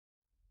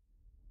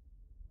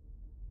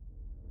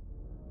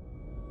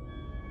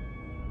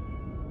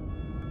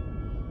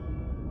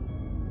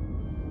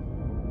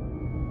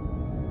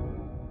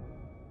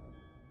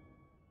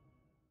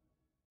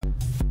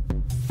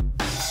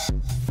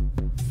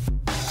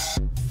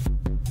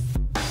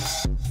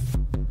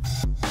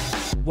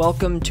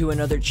Welcome to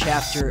another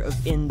chapter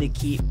of In the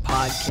Keep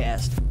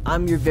podcast.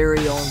 I'm your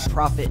very own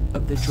prophet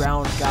of the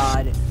drowned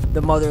god,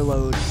 the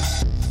Motherlode.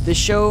 This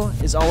show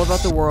is all about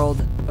the world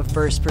of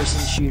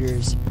first-person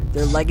shooters,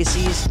 their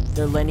legacies,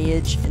 their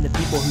lineage, and the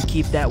people who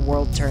keep that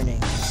world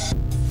turning.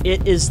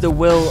 It is the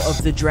will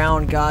of the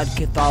drowned god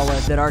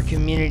Cathala that our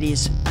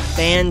communities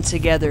band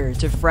together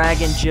to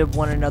frag and jib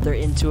one another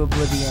into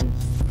oblivion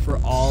for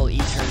all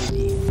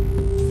eternity.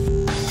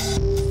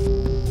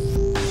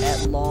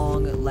 At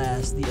long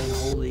last, the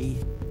Unholy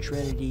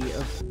Trinity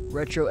of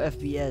retro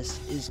FPS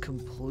is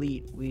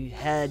complete. We've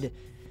had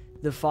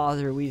the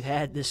Father, we've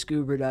had the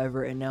Scuba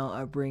Diver, and now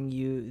I bring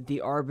you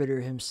the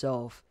Arbiter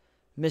himself,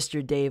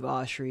 Mr. Dave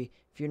Oshry.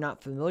 If you're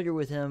not familiar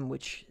with him,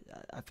 which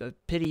I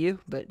pity you,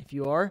 but if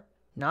you are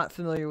not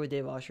familiar with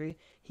Dave Oshry,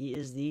 he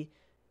is the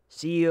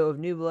CEO of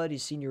New Blood.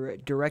 He's senior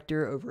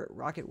director over at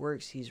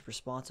Rocketwerkz. He's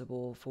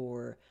responsible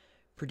for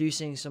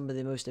producing some of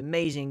the most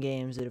amazing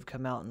games that have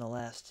come out in the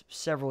last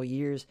several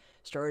years,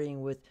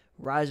 starting with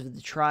Rise of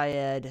the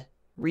Triad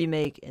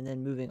remake and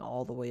then moving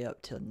all the way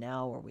up till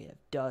now where we have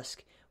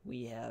Dusk,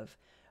 we have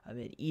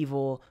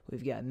Medieval,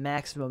 we've got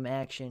Maximum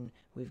Action,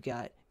 we've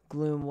got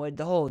Gloomwood,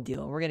 the whole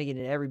deal. We're going to get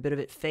into every bit of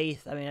it.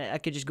 Faith, I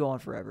could just go on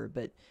forever,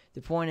 but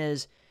the point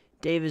is,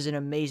 Dave is an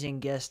amazing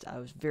guest. I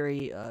was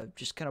very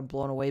just kind of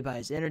blown away by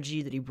his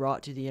energy that he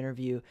brought to the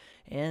interview.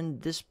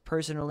 And this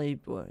personally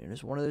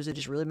is one of those that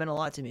just really meant a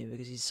lot to me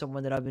because he's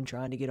someone that I've been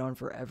trying to get on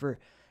forever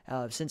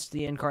since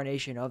the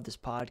incarnation of this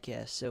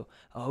podcast. So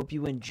I hope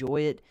you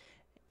enjoy it.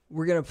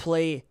 We're going to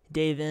play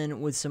Dave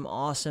in with some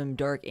awesome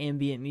dark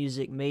ambient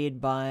music made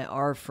by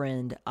our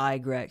friend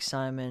Igrax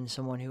Simon,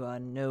 someone who I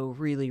know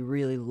really,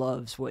 really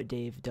loves what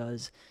Dave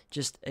does.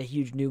 Just a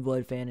huge New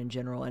Blood fan in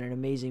general and an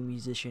amazing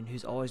musician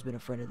who's always been a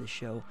friend of the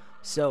show.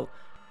 So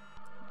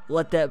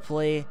let that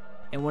play,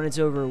 and when it's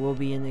over, we'll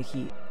be in the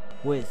heat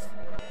with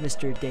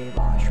Mr. Dave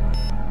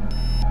Oshry.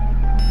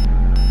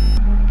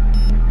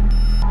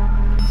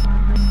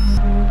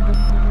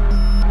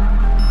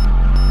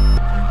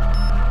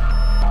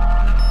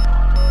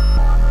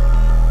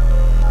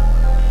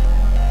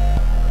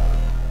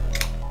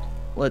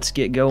 Let's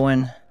get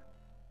going.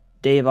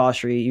 Dave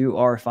Oshry, you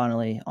are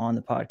finally on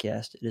the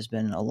podcast. It has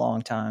been a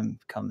long time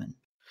coming.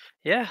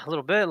 Yeah, a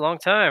little bit, long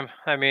time.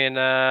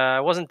 I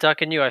wasn't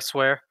ducking you, I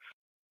swear.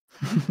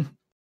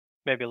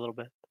 Maybe a little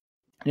bit.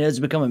 Yeah, it's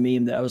become a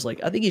meme that I was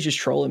like, I think he's just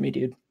trolling me,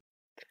 dude.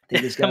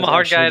 I'm a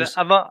hard guy.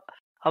 I'm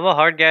a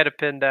hard guy to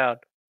pin down.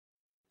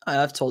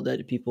 I've told that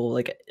to people.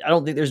 Like, I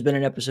don't think there's been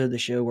an episode of the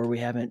show where we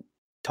haven't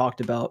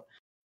talked about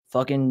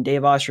fucking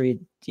Dave Oshry,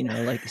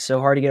 like so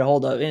hard to get a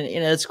hold of. And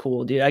it's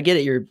cool, dude. I get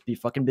it. You're a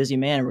fucking busy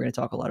man. And we're going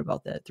to talk a lot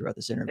about that throughout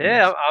this interview.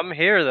 Yeah, I'm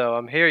here, though.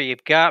 I'm here.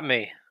 You've got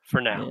me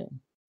for now. Yeah.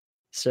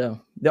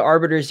 So the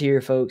Arbiter's here,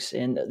 folks.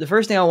 And the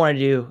first thing I want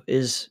to do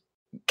is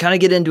kind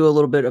of get into a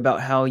little bit about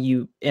how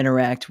you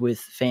interact with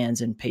fans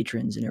and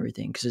patrons and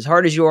everything. Because as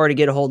hard as you are to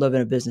get a hold of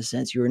in a business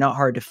sense, you are not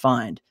hard to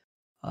find.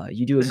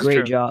 You do a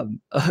great job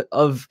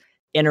of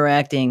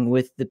interacting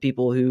with the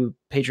people who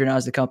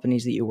patronize the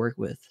companies that you work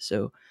with.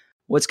 So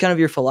what's kind of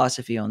your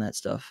philosophy on that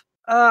stuff?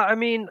 I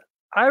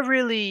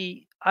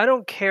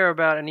don't care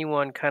about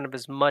anyone kind of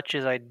as much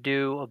as I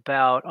do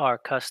about our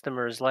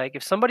customers. Like,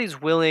 if somebody's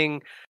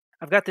willing,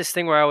 I've got this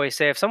thing where I always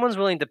say, if someone's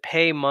willing to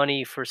pay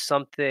money for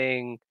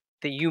something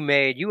that you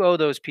made, you owe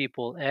those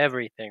people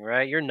everything,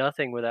 right? You're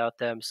nothing without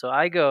them. So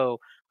I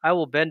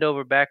will bend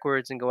over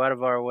backwards and go out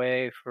of our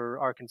way for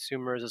our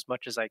consumers as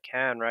much as I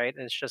can, right?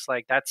 And it's just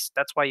like, that's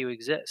why you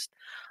exist.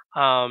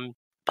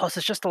 Plus,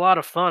 it's just a lot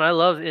of fun. I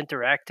love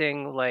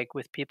interacting like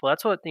with people.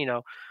 That's what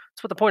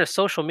the point of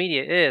social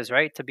media is,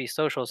 right? To be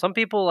social. Some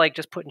people like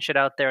just putting shit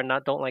out there and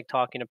don't like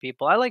talking to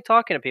people. I like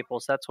talking to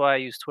people, so that's why I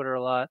use Twitter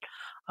a lot.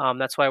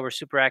 That's why we're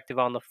super active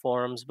on the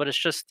forums. But it's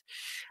just,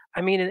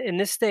 in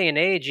this day and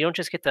age, you don't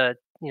just get to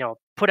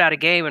put out a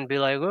game and be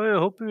like, oh, I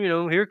hope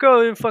here it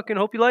goes, fucking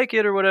hope you like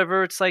it or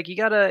whatever. It's like, you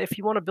gotta, if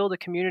you want to build a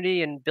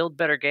community and build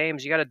better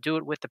games, you gotta do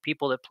it with the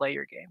people that play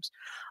your games.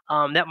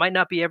 That might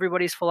not be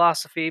everybody's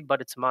philosophy, but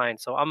it's mine.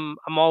 So I'm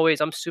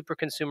super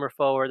consumer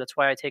forward. That's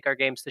why I take our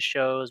games to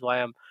shows.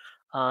 Why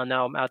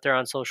now I'm out there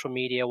on social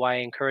media. Why I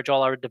encourage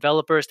all our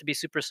developers to be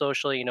super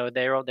social.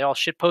 They all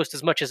shit post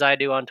as much as I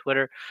do on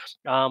Twitter.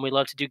 We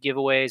love to do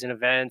giveaways and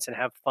events and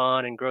have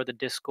fun and grow the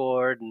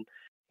Discord and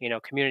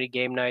community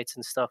game nights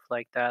and stuff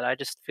like that. I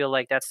just feel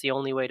like that's the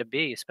only way to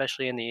be,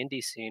 especially in the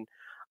indie scene.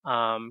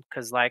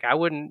 Because like I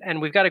wouldn't,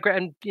 and we've got a great,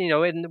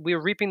 and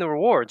we're reaping the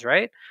rewards,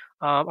 right?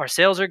 Our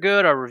sales are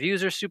good, our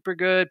reviews are super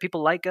good,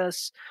 people like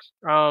us.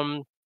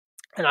 And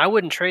I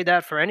wouldn't trade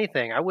that for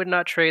anything. I would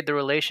not trade the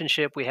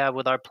relationship we have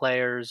with our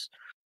players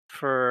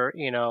for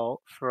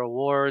for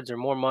awards or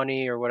more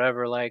money or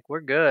whatever. Like,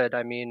 we're good.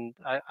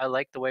 I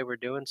like the way we're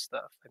doing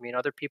stuff.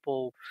 Other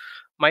people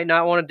might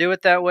not want to do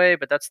it that way,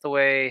 but that's the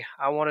way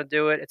I want to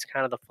do it. It's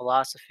kind of the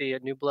philosophy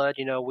at New Blood.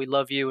 We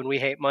love you and we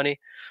hate money.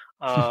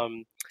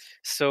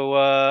 So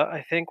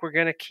I think we're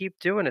gonna keep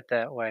doing it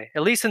that way,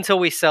 at least until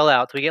we sell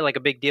out. We get like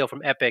a big deal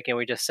from Epic and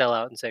we just sell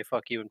out and say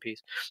fuck you and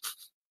peace.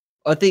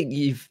 I think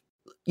you've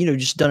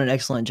just done an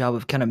excellent job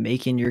of kind of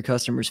making your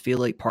customers feel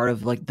like part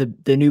of like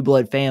the New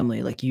Blood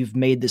family. Like you've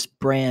made this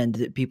brand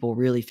that people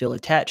really feel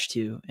attached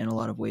to in a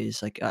lot of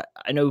ways. Like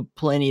I know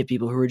plenty of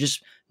people who are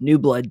just New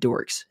Blood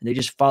dorks. They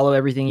just follow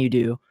everything you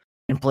do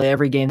and play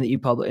every game that you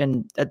publish.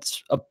 And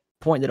that's a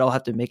point that I'll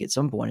have to make at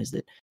some point is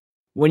that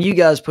when you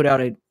guys put out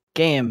a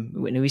game,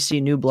 when we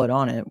see New Blood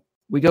on it,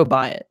 we go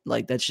buy it.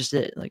 Like that's just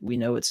it. Like we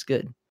know it's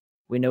good.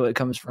 We know it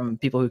comes from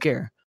people who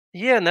care.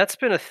 Yeah, and that's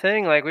been a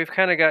thing. Like we've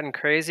kind of gotten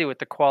crazy with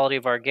the quality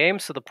of our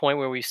games to the point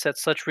where we set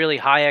such really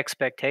high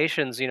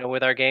expectations,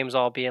 with our games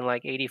all being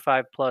like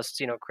 85 plus,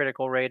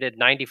 critical rated,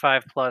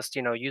 95 plus,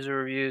 user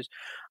reviews.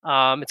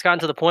 It's gotten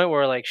to the point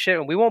where like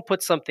shit, we won't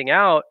put something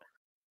out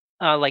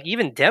like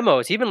even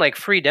demos, even like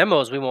free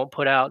demos, we won't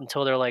put out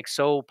until they're like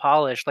so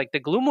polished. Like the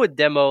Gloomwood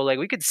demo, like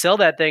we could sell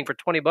that thing for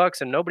 20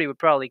 bucks and nobody would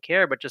probably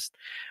care, but just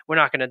we're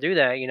not gonna do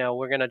that.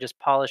 We're gonna just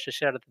polish the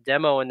shit out of the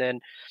demo. And then,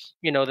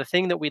 the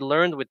thing that we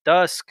learned with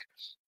Dusk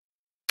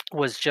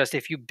was just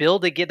if you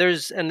build a game,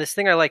 there's and this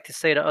thing I like to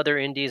say to other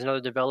indies and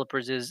other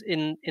developers is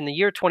in the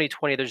year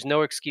 2020 there's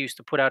no excuse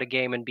to put out a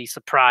game and be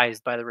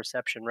surprised by the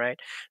reception, right?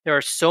 There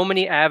are so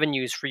many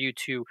avenues for you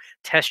to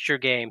test your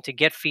game, to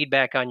get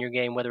feedback on your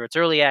game, whether it's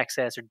early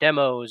access or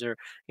demos or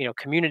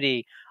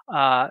community.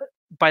 uh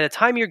by the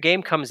time your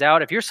game comes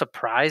out, if you're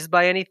surprised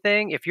by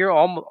anything, if you're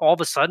all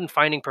of a sudden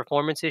finding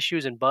performance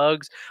issues and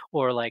bugs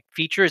or like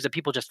features that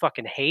people just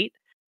fucking hate,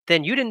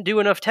 then you didn't do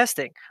enough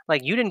testing.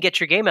 Like you didn't get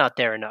your game out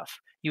there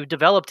enough. You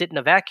developed it in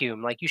a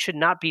vacuum. Like you should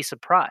not be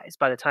surprised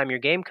by the time your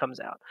game comes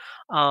out.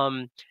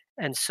 Um,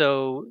 and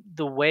so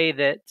the way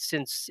that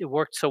since it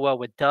worked so well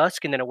with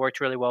Dusk and then it worked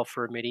really well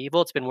for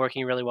Medieval, it's been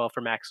working really well for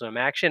Maximum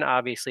Action.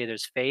 Obviously,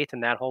 there's faith in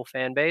that whole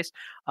fan base.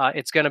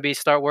 It's going to be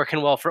start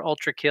working well for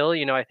Ultra Kill.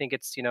 I think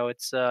it's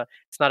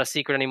not a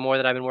secret anymore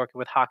that I've been working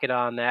with Hakuda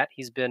on that.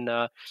 He's been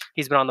on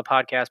the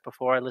podcast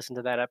before. I listened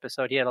to that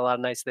episode. He had a lot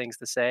of nice things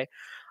to say.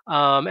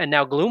 And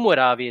now Gloomwood,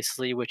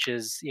 obviously, which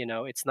is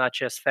it's not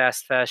just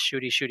fast, fast,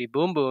 shooty, shooty,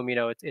 boom, boom.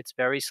 It's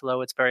very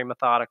slow. It's very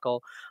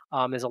methodical.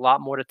 There's a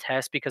lot more to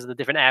test because of the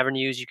different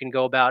avenues you can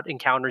go about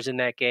encounters in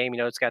that game.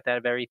 It's got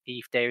that very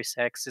Thief, Deus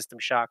Ex, System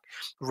Shock,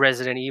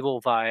 Resident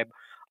Evil vibe.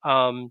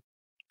 Um,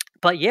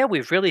 but yeah,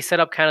 we've really set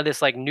up kind of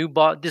this like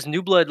this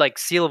new blood like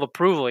seal of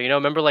approval.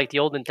 Remember like the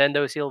old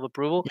Nintendo seal of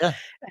approval, Yeah.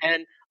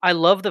 and I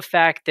love the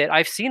fact that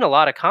I've seen a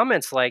lot of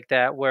comments like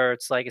that where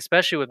it's like,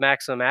 especially with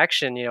Maximum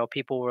Action,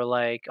 people were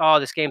like, "Oh,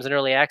 this game's in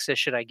early access.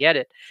 Should I get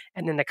it?"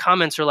 And then the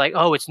comments are like,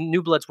 "Oh, it's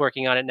New Blood's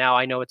working on it now.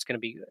 I know it's going to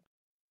be good."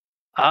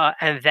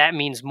 And that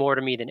means more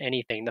to me than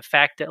anything. The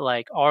fact that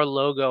like our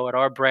logo and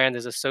our brand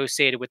is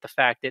associated with the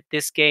fact that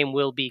this game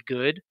will be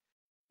good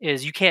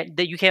is you can't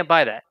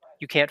buy that.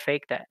 You can't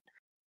fake that.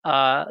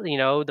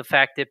 The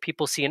fact that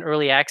people see an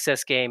early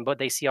access game, but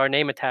they see our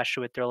name attached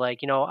to it, they're like,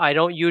 I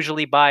don't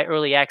usually buy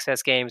early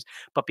access games,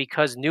 but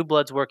because New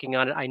Blood's working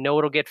on it, I know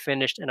it'll get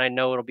finished and I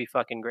know it'll be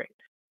fucking great.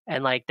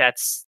 And like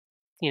it's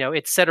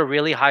set a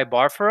really high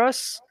bar for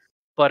us.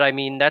 But I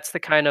mean, that's the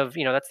kind of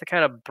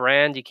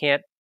brand you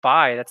can't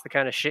buy. That's the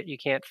kind of shit you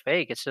can't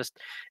fake. It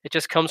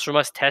just comes from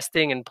us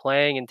testing and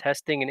playing and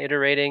testing and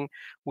iterating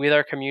with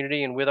our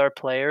community and with our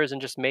players and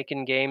just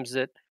making games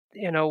that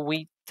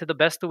we to the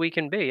best that we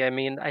can be. I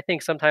mean, I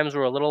think sometimes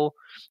we're a little,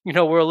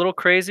 we're a little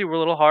crazy. We're a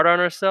little hard on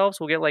ourselves.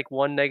 We'll get like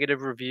one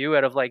negative review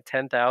out of like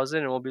 10,000,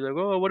 and we'll be like,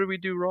 "Oh, what did we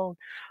do wrong?"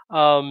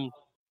 Um,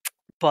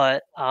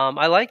 but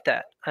I like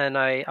that, and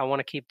I want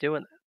to keep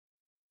doing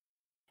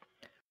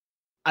that.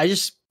 I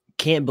just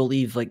can't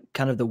believe like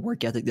kind of the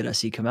work ethic that I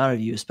see come out of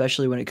you,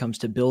 especially when it comes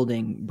to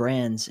building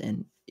brands.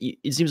 And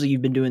it seems like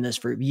you've been doing this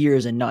for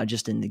years and not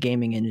just in the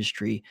gaming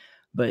industry,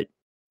 but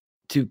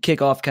to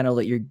kick off kind of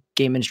like your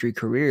game industry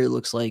career, it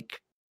looks like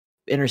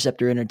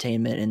Interceptor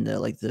Entertainment and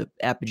the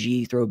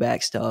Apogee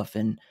throwback stuff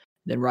and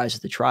then Rise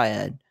of the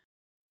Triad.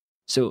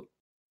 So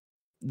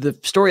the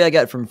story I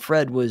got from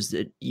Fred was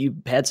that you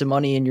had some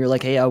money and you're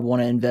like, hey, I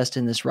want to invest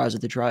in this Rise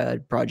of the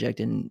Triad project.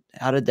 And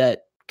how did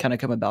that kind of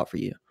come about for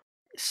you?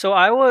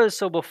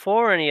 So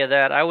before any of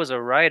that, I was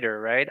a writer,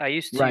 right? I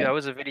Right.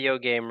 was a video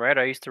game writer.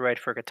 I used to write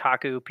for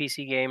Kotaku,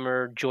 PC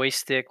Gamer,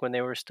 Joystick when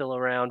they were still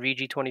around,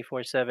 VG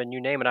 24/7,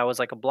 you name it. I was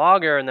like a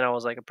blogger, and then I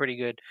was like a pretty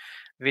good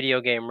video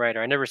game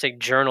writer. I never say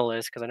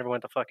journalist because I never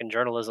went to fucking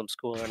journalism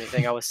school or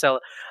anything. I was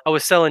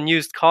selling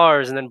used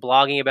cars and then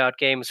blogging about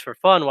games for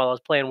fun while I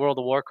was playing World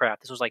of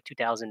Warcraft. This was like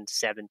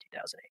 2007,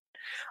 2008.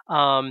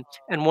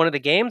 And one of the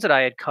games that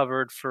I had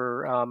covered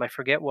for I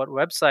forget what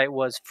website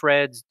was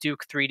Fred's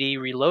Duke 3D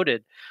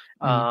Reloaded.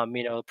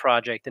 Mhm.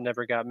 Project that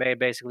never got made.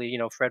 Basically,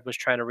 Fred was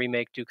trying to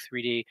remake Duke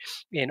 3D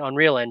in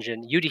Unreal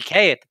Engine,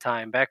 UDK at the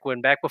time, back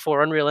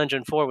before Unreal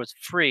Engine 4 was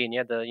free, and you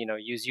had to,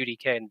 use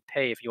UDK and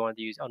pay if you wanted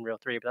to use Unreal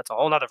 3. But that's a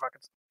whole nother fucking.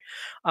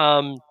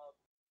 Um,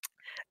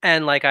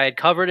 and like I had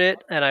covered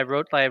it, and I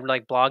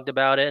like blogged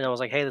about it, and I was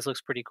like, "Hey, this looks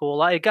pretty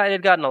cool." It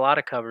had gotten a lot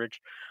of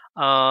coverage,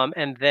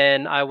 and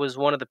then I was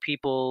one of the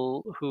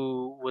people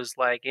who was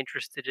like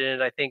interested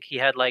in it. I think he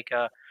had like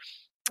a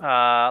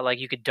like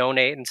you could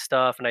donate and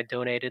stuff, and I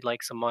donated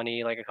like some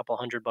money, like a couple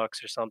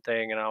 $100 or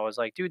something, and I was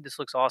like, "Dude, this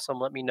looks awesome.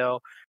 Let me know."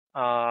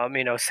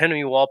 sending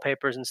me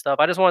wallpapers and stuff.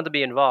 I just wanted to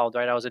be involved,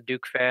 right? I was a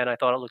Duke fan. I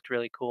thought it looked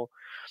really cool.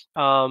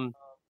 Um,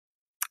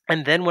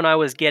 and then when I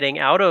was getting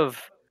out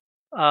of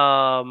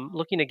I was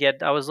looking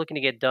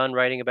to get done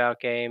writing about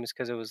games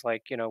because it was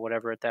like,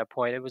 whatever at that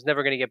point. It was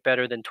never going to get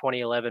better than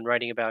 2011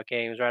 writing about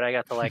games, right?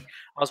 I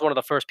was one of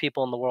the first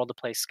people in the world to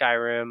play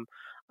Skyrim.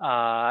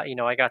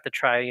 I got to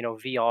try,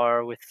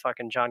 VR with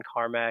fucking John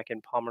Carmack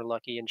and Palmer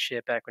Luckey and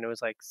shit back when it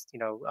was like,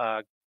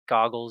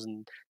 goggles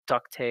and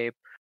duct tape.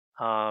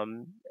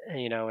 And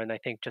I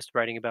think just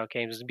writing about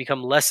games has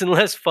become less and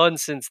less fun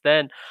since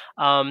then.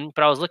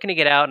 But I was looking to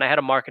get out, and I had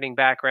a marketing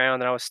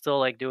background, and I was still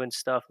like doing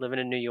stuff, living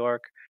in New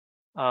York.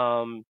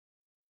 Um,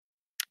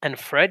 and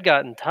Fred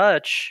got in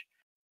touch,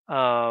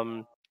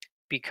 um,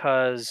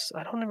 because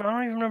I don't even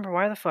remember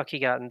why the fuck he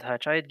got in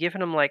touch. I had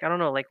given him like, I don't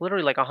know, like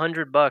literally like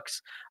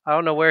 $100. I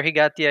don't know where he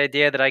got the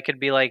idea that I could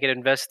be like an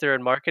investor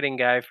and marketing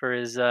guy for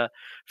his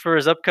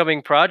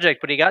upcoming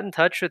project, but he got in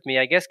touch with me.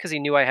 I guess because he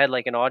knew I had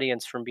like an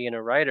audience from being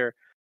a writer.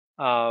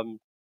 Um,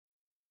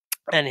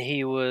 and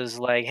he was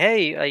like,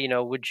 "Hey,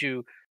 would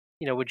you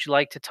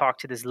like to talk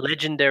to this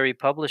legendary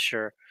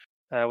publisher?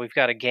 We've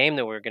got a game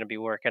that we're going to be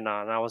working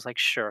on." And I was like,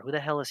 "Sure." Who the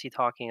hell is he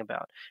talking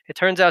about? It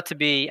turns out to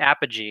be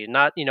Apogee,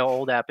 not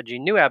old Apogee,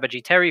 new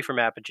Apogee, Terry from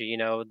Apogee.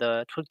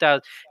 The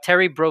 2000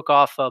 Terry broke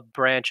off a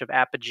branch of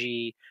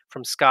Apogee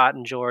from Scott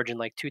and George in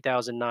like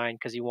 2009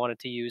 because he wanted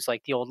to use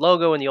like the old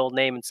logo and the old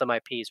name and some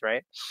IPs,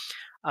 right?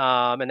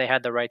 And they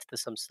had the rights to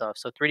some stuff.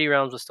 So 3D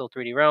Realms was still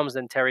 3D Realms.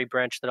 Then Terry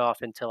branched it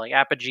off into like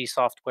Apogee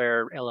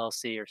Software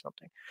LLC or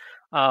something.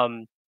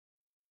 Um,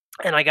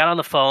 and I got on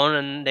the phone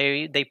and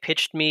they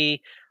pitched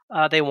me.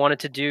 They wanted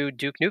to do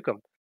Duke Nukem,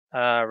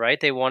 right?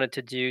 They wanted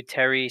to do.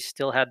 Terry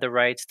still had the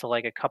rights to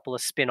like a couple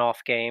of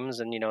spin-off games,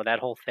 and that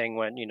whole thing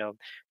went,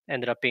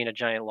 ended up being a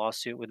giant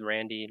lawsuit with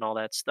Randy and all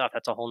that stuff.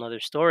 That's a whole nother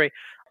story.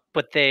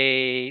 But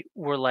they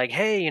were like,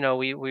 "Hey,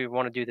 we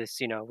want to do this.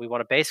 We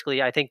want to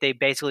basically." I think they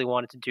basically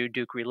wanted to do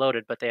Duke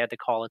Reloaded, but they had to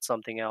call it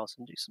something else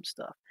and do some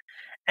stuff.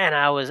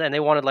 And they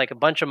wanted like a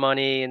bunch of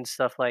money and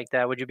stuff like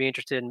that. Would you be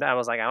interested? I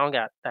was like, I don't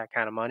got that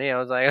kind of money. I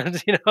was like,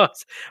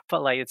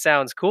 but like it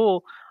sounds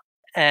cool.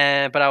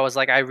 But I was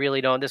like, I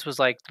really don't. This was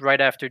like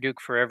right after Duke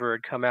Forever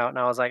had come out, and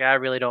I was like, I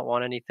really don't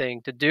want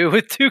anything to do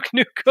with Duke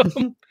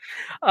Nukem.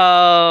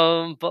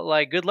 But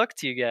like, good luck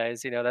to you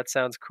guys. That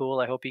sounds cool.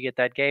 I hope you get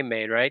that game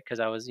made, right? Because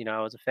I was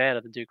a fan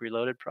of the Duke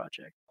Reloaded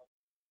project.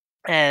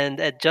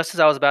 And just as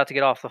I was about to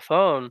get off the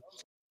phone,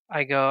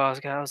 I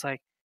was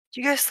like,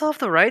 "Do you guys still have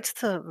the rights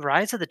to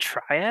Rise of the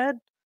Triad?"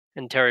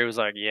 And Terry was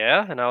like,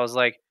 "Yeah." And I was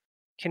like,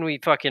 "Can we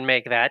fucking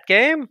make that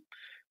game?"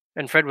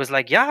 And Fred was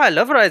like, "Yeah, I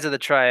love Rise of the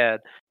Triad."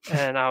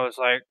 And I was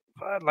like,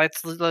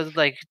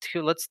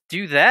 let's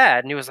do that."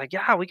 And he was like,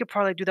 "Yeah, we could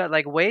probably do that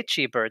like way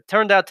cheaper." It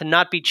turned out to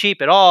not be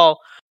cheap at all.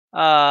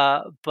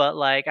 But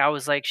like I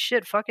was like,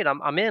 "Shit, fuck it,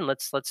 I'm in.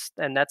 Let's."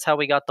 And that's how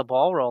we got the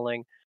ball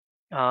rolling.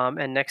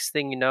 And next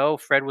thing you know,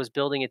 Fred was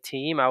building a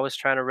team. I was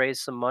trying to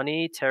raise some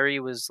money. Terry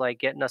was like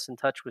getting us in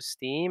touch with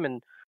Steam,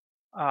 and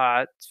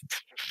uh,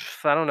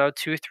 I don't know,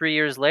 2 3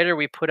 years later,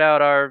 we put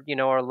out our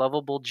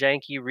lovable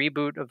janky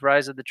reboot of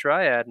Rise of the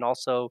Triad, and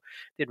also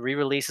did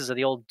re-releases of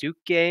the old Duke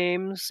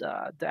games,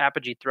 the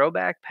Apogee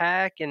Throwback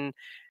Pack, and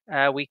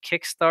we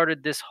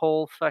kickstarted this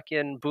whole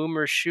fucking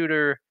boomer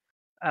shooter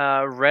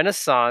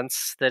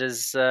renaissance that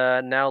has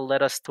now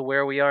led us to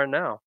where we are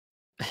now.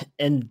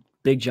 And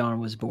Big John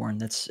was born.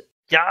 That's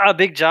Yeah,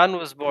 Big John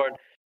was born.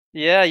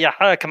 Yeah,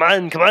 yeah. Come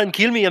on,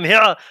 kill me. I'm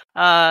here.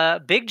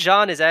 Big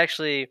John is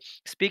actually,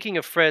 speaking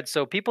of Fred.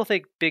 So people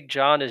think Big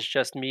John is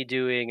just me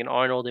doing an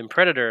Arnold in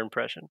Predator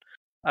impression,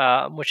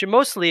 which it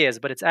mostly is.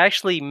 But it's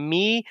actually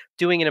me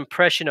doing an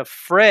impression of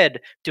Fred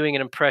doing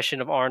an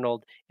impression of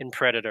Arnold in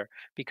Predator,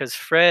 because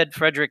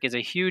Frederick is a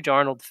huge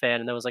Arnold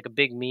fan, and there was like a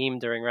big meme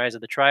during Rise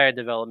of the Triad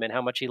development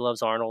how much he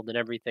loves Arnold and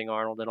everything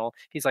Arnold and all.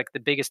 He's like the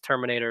biggest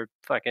Terminator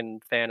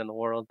fucking fan in the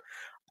world.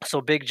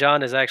 So Big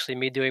John is actually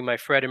me doing my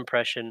Fred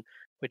impression,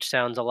 which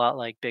sounds a lot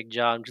like Big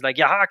John. He's like,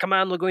 "Yeah, come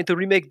on, we're going to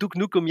remake Duke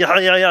Nukem. Yeah,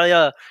 yeah, yeah,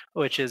 yeah,"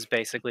 which is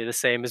basically the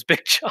same as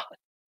Big John.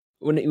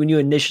 when you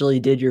initially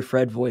did your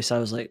Fred voice, I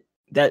was like,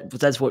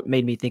 that's what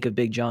made me think of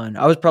Big John.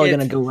 I was probably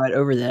gonna It's go right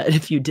over that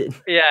if you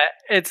didn't. yeah,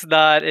 it's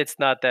not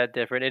that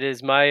different. It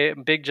is my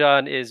Big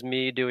John is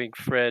me doing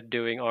Fred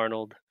doing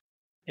Arnold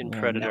in Well, now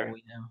Predator.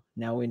 we know.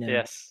 Now we know.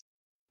 Yes.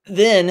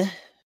 Then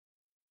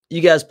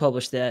you guys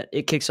published that.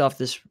 It kicks off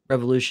this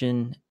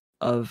revolution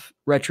of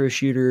retro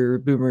shooter,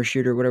 boomer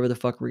shooter, whatever the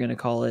fuck we're gonna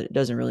call it. It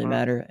doesn't really Mhm.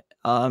 matter.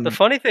 The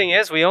funny thing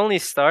is,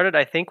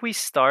 I think we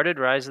started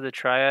Rise of the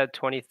Triad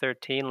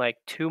 2013, like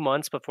 2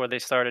 months before they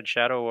started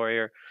Shadow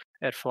Warrior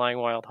at Flying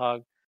Wild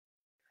Hog.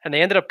 And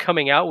they ended up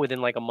coming out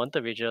within like a month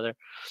of each other.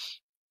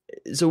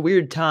 It's a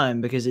weird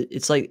time because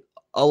it's like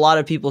a lot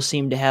of people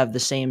seem to have the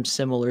same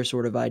similar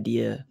sort of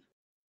idea.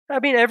 I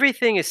mean,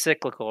 everything is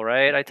cyclical,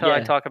 right? I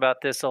Yeah. talk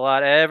about this a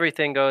lot.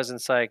 Everything goes in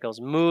cycles.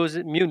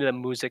 Music,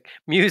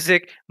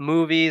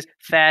 movies,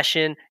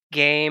 fashion,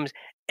 games.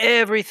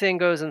 Everything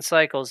goes in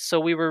cycles. So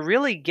we were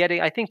really getting.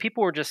 I think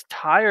people were just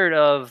tired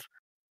of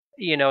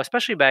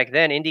especially back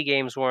then, indie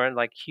games weren't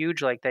like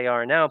huge like they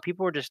are now.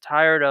 People were just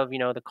tired of,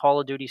 the Call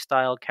of Duty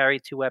style carry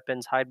two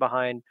weapons, hide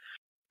behind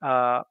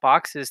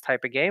boxes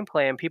type of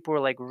gameplay, and people were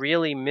like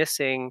really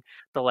missing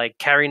the like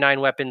carry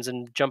nine weapons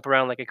and jump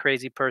around like a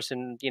crazy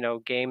person,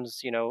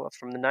 games,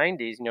 from the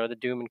 90s, the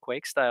Doom and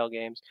Quake style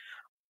games.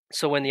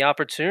 So when the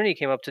opportunity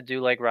came up to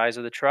do like Rise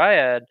of the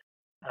Triad,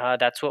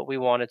 that's what we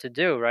wanted to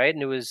do, right?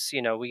 And it was,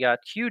 we got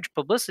huge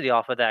publicity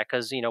off of that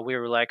because we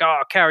were like,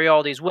 oh, carry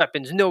all these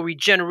weapons, no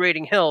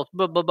regenerating health,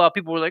 blah blah blah.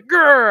 People were like,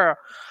 grrr.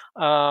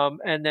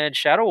 And then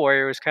Shadow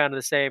Warrior was kind of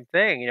the same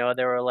thing.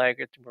 They were like,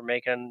 we're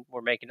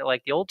making it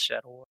like the old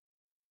Shadow Warrior.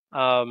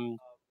 Um,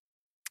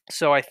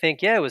 so I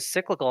think, yeah, it was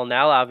cyclical.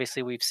 Now,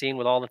 obviously, we've seen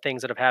with all the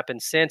things that have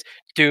happened since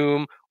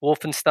Doom,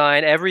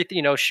 Wolfenstein,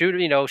 everything.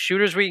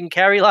 Shooters where you can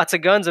carry lots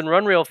of guns and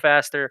run real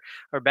fast are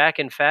back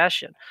in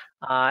fashion.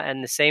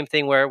 And the same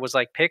thing where it was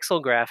like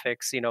pixel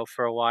graphics.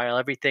 For a while,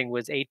 everything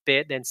was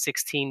 8-bit, then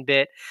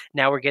 16-bit.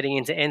 Now we're getting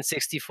into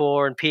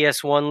N64 and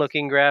PS1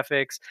 looking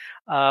graphics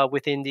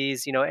with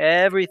indies.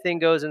 Everything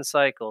goes in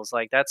cycles.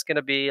 Like that's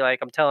gonna be like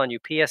I'm telling you,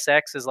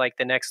 PSX is like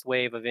the next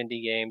wave of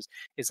indie games.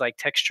 Is like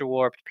texture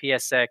warped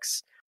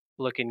PSX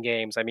looking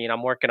games. I mean,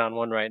 I'm working on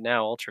one right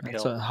now, That's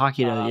ULTRAKILL. what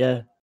hockey does. Uh,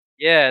 Yeah.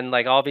 yeah, and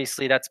like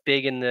obviously that's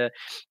big in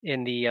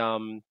the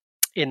um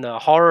in the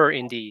horror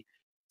indie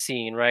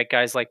scene, right?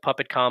 Guys like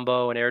Puppet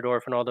Combo and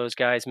Airdorf and all those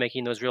guys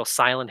making those real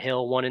Silent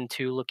Hill 1 and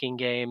 2 looking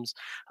games,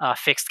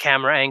 fixed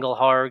camera angle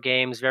horror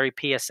games, very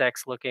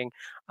PSX looking.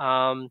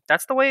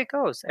 That's the way it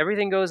goes.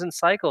 Everything goes in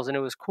cycles, and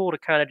it was cool to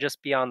kind of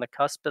just be on the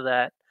cusp of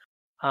that.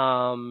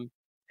 Um,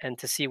 and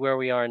to see where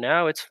we are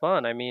now, it's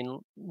fun. I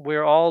mean,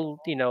 we're all,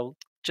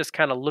 just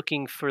kind of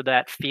looking for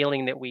that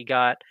feeling that we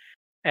got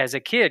as a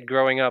kid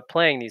growing up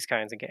playing these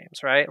kinds of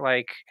games, right?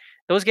 Like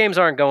those games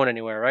aren't going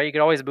anywhere, right? You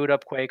could always boot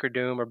up Quake or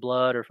Doom or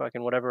Blood or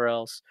fucking whatever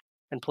else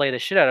and play the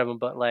shit out of them,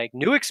 but like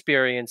new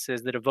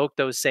experiences that evoke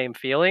those same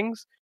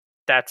feelings,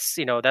 that's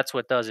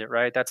what does it,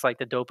 right? That's like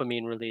the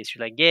dopamine release.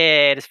 You're like,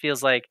 yeah, this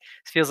feels like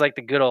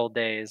the good old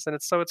days. And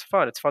it's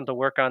fun. It's fun to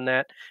work on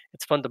that.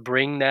 It's fun to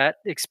bring that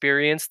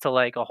experience to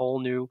like a whole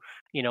new,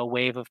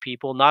 wave of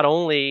people. Not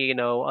only,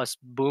 us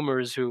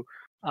boomers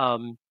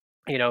um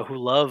who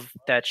love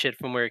that shit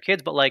from when we were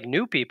kids, but like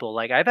new people.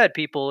 Like I've had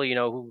people,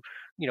 who,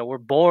 were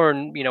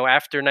born,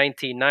 after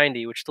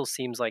 1990, which still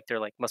seems like they're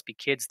like must be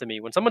kids to me.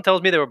 When someone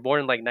tells me they were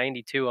born in like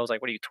 92, I was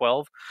like, what are you,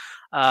 12?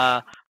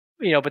 Uh,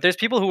 but there's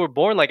people who were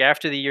born like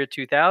after the year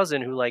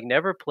 2000 who like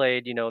never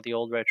played, the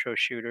old retro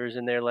shooters,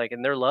 and they're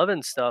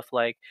loving stuff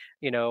like,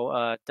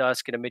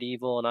 Dusk and a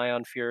Medieval and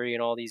Ion Fury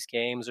and all these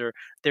games, or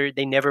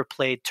they never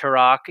played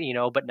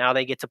Turok, but now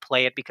they get to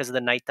play it because of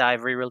the Night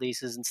Dive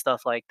re-releases and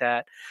stuff like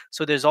that.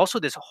 So there's also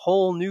this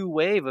whole new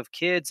wave of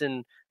kids,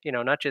 and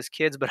not just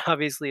kids, but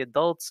obviously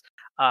adults,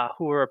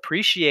 who are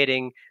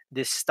appreciating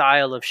this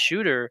style of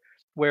shooter.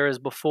 Whereas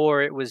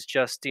before it was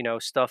just,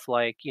 stuff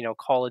like,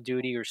 Call of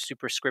Duty or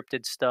super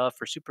scripted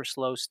stuff or super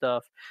slow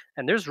stuff.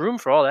 And there's room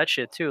for all that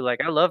shit too.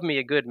 Like I love me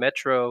a good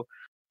Metro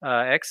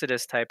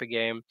Exodus type of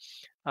game.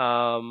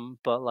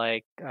 But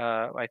like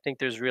I think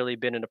there's really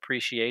been an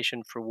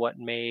appreciation for what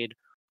made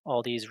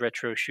all these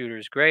retro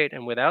shooters great.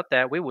 And without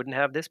that, we wouldn't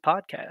have this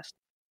podcast.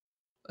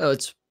 Oh,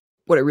 it's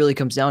what it really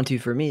comes down to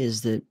for me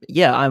is that,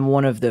 yeah, I'm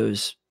one of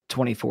those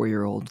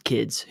 24-year-old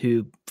kids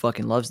who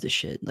fucking loves this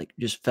shit. Like,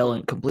 just fell Mm,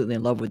 in completely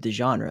in love with the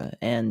genre.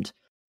 And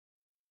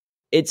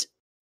it's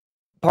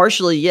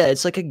partially, yeah,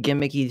 it's like a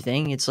gimmicky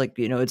thing. It's like,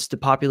 it's the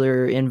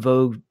popular in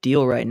vogue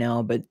deal right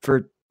now, but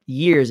for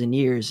years and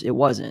years it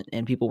wasn't,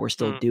 and people were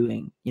still mm.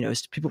 doing,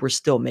 people were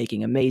still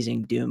making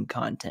amazing Doom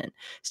content,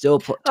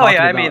 still Oh yeah, talking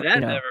I mean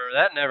about,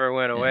 that never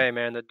went yeah, away,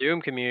 man. The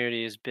Doom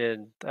community has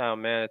been, oh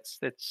man,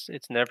 it's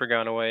never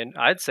gone away, and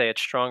I'd say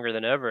it's stronger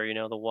than ever.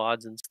 The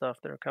wads and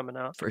stuff that are coming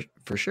out.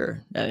 for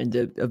sure. And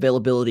the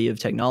availability of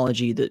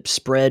technology, the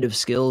spread of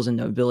skills, and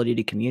the ability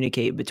to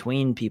communicate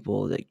between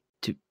people, that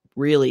to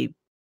really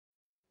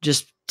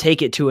just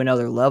take it to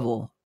another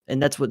level.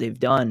 And that's what they've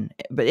done.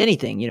 But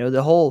anything,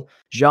 the whole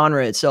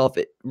genre itself,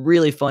 it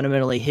really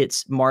fundamentally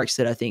hits marks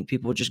that I think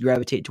people just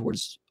gravitate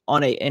towards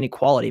on an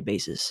equality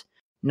basis,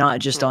 not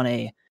just Mm, on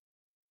a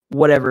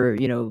whatever,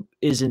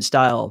 is in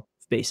style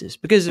basis.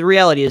 Because the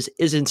reality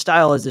is in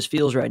style as this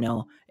feels right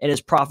now, and as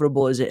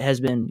profitable as it has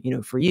been,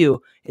 for you,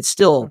 it's mm.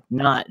 still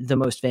not the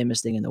most famous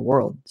thing in the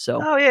world. So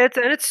Oh yeah,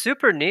 it's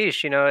super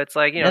niche. It's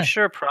like, yeah,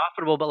 sure,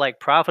 profitable, but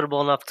like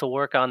profitable enough to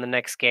work on the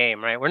next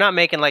game, right? We're not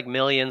making like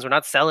millions. We're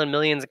not selling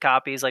millions of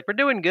copies. Like we're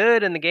doing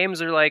good, and the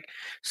games are like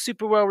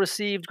super well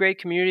received, great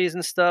communities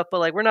and stuff. But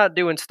like we're not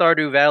doing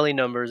Stardew Valley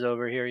numbers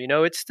over here.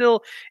 It's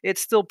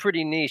still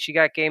pretty niche. You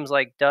got games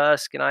like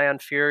Dusk and Ion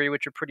Fury,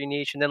 which are pretty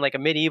niche, and then like a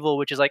Medieval,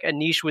 which is like a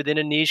niche within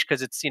a niche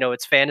because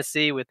it's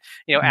fantasy with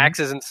mhm.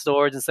 axes and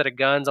swords instead of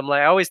guns.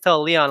 I always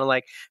tell Leon, I'm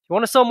like, if you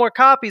want to sell more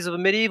copies of a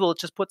Medieval,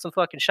 just put some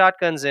fucking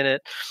shotguns in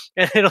it,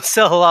 and it'll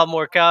sell a lot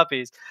more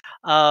copies.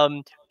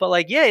 But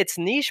like, yeah, it's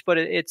niche, but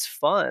it's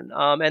fun.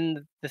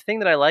 And the thing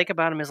that I like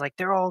about them is like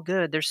they're all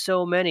good. There's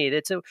so many.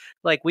 It's a,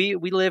 like we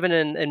live in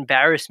an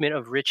embarrassment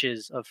of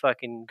riches of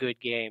fucking good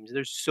games.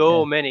 There's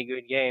so Yeah. many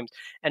good games,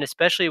 and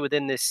especially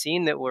within this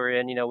scene that we're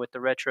in, with the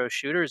retro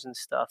shooters and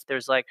stuff.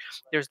 There's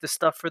the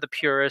stuff for the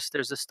purists.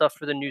 There's the stuff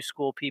for the new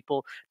school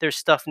people. There's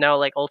stuff now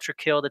like Ultra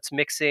Kill that's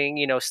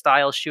mixing,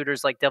 style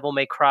shooters like Devil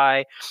May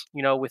Cry,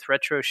 with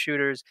retro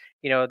shooters.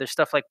 There's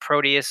stuff like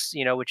Proteus,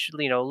 which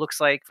looks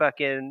like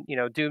fucking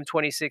Doom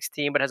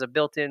 2016, but has a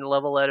built-in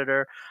level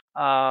editor.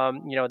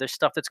 There's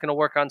stuff that's going to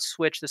work on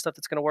Switch. There's stuff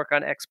that's going to work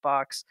on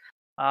Xbox.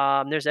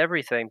 There's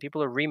everything.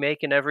 People are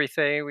remaking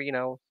everything. We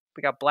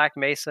got Black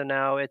Mesa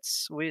now.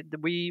 It's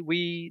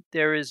we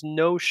there is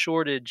no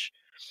shortage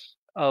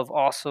of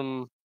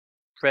awesome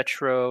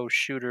retro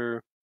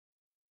shooter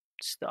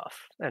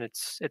stuff, and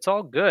it's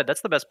all good.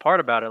 That's the best part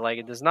about it.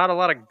 Like, there's not a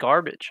lot of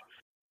garbage.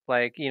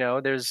 Like,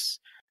 there's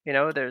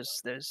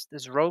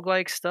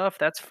roguelike stuff.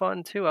 That's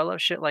fun too. I love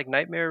shit like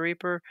Nightmare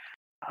Reaper.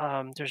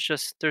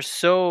 There's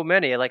so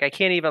many. Like, I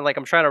can't even, like,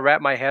 I'm trying to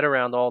wrap my head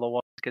around all the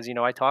ones because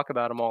I talk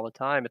about them all the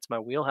time. It's my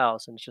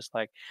wheelhouse, and it's just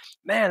like,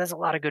 man, there's a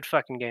lot of good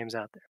fucking games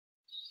out there.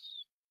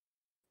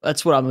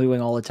 That's what I'm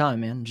doing all the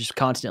time, man. Just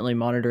constantly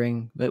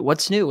monitoring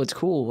what's new, what's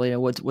cool,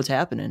 what's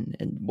happening,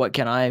 and what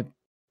can I,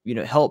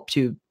 help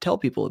to tell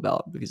people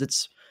about, because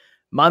it's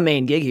my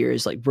main gig here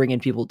is like bringing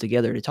people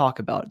together to talk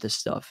about this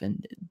stuff,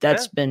 and Yeah,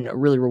 that's been a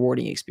really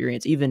rewarding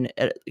experience, even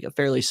at like a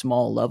fairly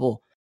small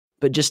level.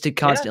 But just to yeah.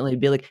 constantly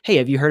be like, "Hey,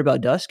 have you heard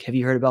about Dusk? Have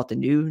you heard about the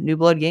New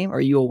Blood game?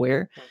 Are you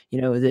aware?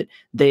 Mm,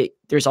 That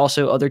there's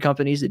also other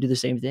companies that do the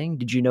same thing.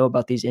 Did you know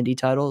about these indie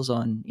titles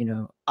on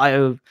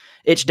IO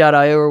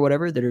itch.io or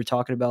whatever that are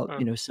talking about,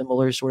 mm.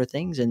 similar sort of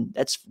things?" And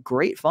that's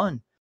great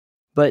fun.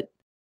 But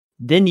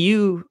then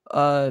you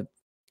kind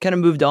of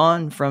moved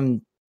on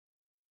from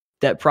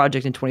that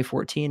project in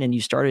 2014 and you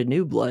started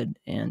New Blood.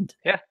 And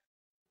Yeah.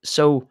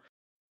 so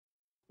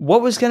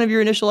what was kind of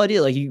your initial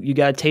idea? Like you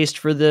got a taste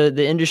for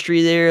the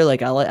industry there.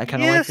 Like I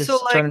kind of Yeah, like so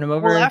this, like, turning them well,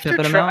 over,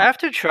 pimping them out.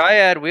 After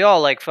Triad, we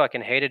all like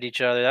fucking hated each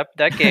other.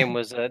 That game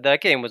was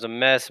a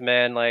mess,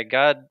 man. Like,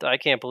 God, I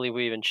can't believe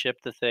we even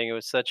shipped the thing. It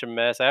was such a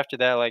mess. After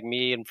that, like,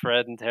 me and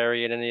Fred and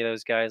Terry and any of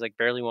those guys like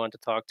barely wanted to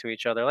talk to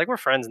each other. Like, we're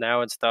friends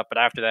now and stuff, but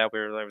after that,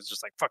 it was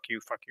just like, fuck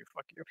you, fuck you,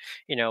 fuck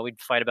you. We'd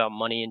fight about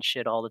money and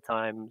shit all the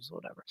time, so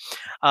whatever.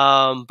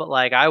 But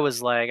like, I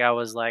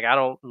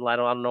don't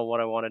know what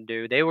I want to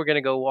do. They were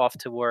gonna go off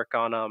to work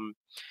on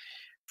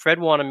Fred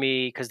wanted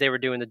me because they were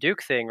doing the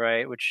Duke thing,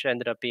 right, which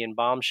ended up being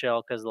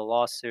bombshell because of the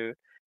lawsuit.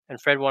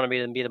 And Fred wanted me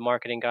to be the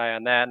marketing guy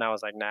on that, and I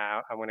was like,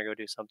 "Nah, I'm gonna go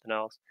do something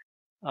else."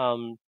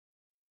 Um,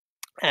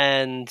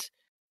 and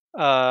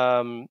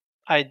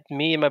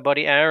me and my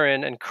buddy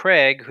Aaron and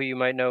Craig, who you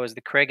might know as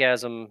the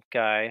Craigasm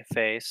guy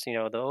face,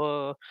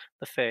 the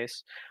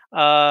face.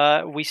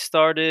 We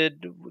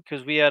started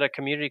because we had a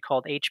community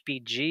called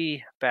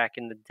HBG back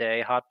in the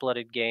day, Hot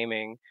Blooded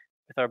Gaming,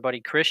 with our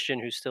buddy Christian,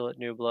 who's still at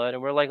New Blood,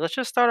 and we're like, let's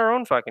just start our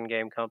own fucking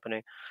game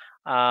company.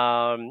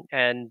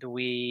 And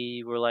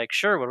we were like,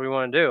 sure, what do we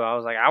want to do? I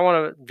was like, I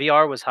want to.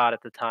 VR was hot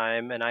at the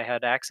time, and I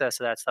had access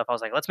to that stuff. I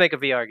was like, let's make a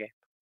VR game.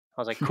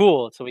 I was like,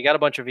 cool. So we got a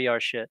bunch of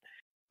VR shit.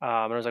 And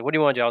I was like, what do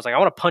you want to do? I was like, I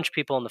want to punch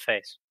people in the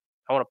face.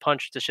 I want to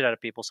punch the shit out of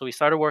people. So we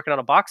started working on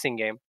a boxing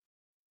game,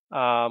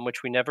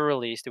 which we never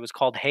released. It was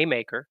called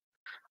Haymaker.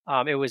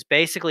 It was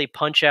basically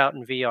Punch Out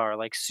in VR,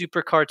 like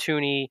super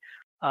cartoony,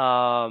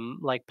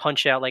 like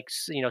Punch Out, like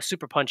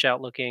super Punch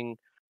Out looking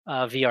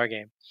VR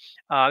game,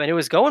 and it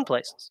was going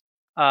places.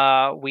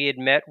 We had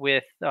met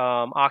with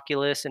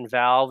Oculus and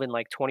Valve in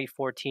like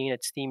 2014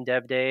 at Steam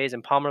Dev Days,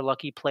 and Palmer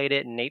Luckey played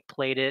it, and Nate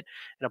played it,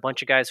 and a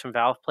bunch of guys from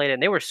Valve played it,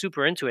 and they were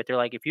super into it. They're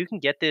like, if you can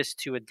get this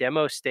to a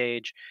demo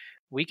stage,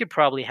 we could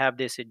probably have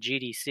this at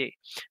GDC.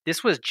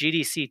 This was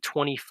GDC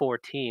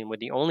 2014, where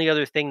the only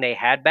other thing they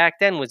had back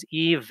then was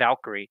Eve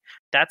Valkyrie.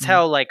 That's Mhm.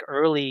 how like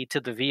early to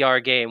the VR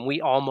game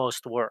we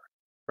almost were,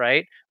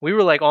 right? We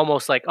were like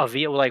almost like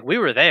like we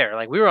were there,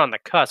 like we were on the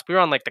cusp, we were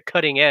on like the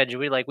cutting edge.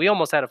 We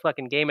almost had a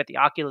fucking game at the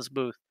Oculus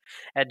booth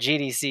at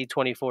GDC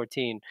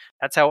 2014.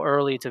 That's how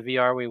early to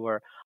VR we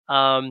were.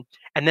 Um,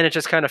 and then it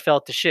just kind of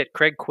fell to shit.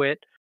 Craig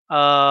quit.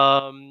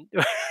 Um,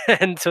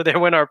 and so there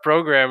went our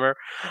programmer.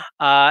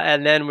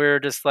 And then we were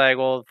just like,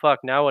 well, fuck,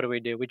 now what do we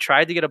do? We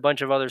tried to get a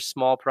bunch of other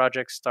small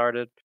projects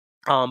started,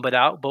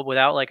 but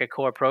without like a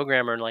core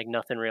programmer, and like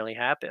nothing really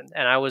happened.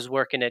 And I was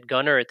working at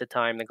Gunner at the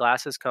time, the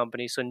glasses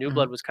company, so New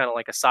Blood Mhm. was kind of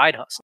like a side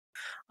hustle.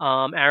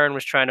 Aaron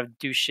was trying to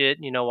do shit,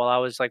 while I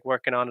was like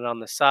working on it on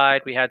the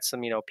side. We had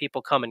some,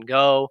 people come and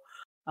go,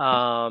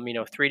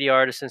 3D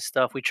artists and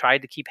stuff. We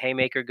tried to keep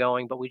Haymaker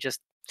going, but we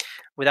just,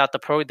 without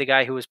the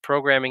guy who was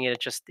programming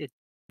it, it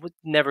was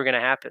never going to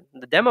happen.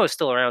 The demo is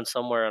still around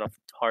somewhere on a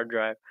hard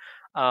drive.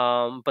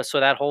 But so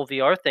that whole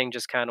VR thing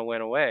just kind of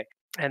went away.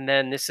 And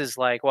then this is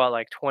like what,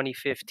 like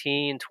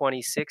 2015,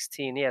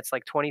 2016. Yeah, it's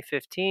like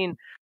 2015.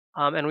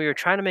 And we were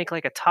trying to make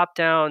like a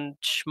top-down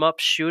shmup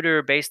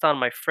shooter based on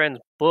my friend's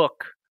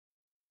book,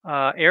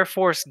 Air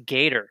Force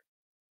Gator.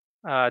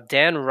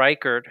 Dan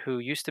Reichert, who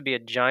used to be a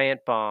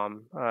Giant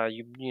Bomb,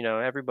 you know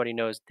everybody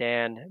knows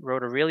Dan,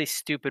 wrote a really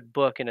stupid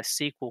book in a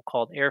sequel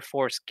called Air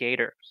Force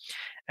Gator,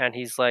 and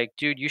he's like,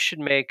 "Dude, you should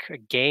make a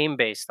game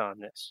based on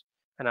this."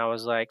 And I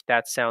was like,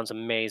 "That sounds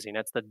amazing.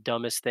 That's the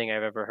dumbest thing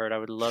I've ever heard. I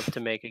would love to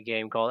make a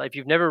game called." If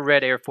you've never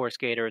read Air Force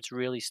Gator, it's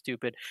really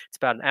stupid. It's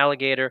about an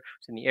alligator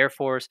who's in the Air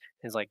Force.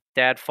 His like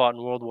dad fought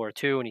in World War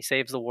II, and he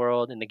saves the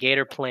world in the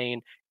Gator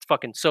plane. It's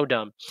fucking so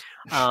dumb.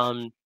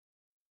 Um,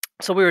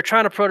 so we were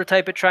trying to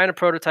prototype it,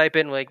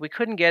 and like we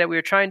couldn't get it. We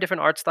were trying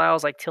different art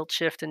styles like tilt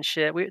shift and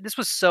shit. This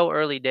was so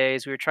early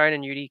days. We were trying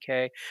in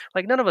UDK.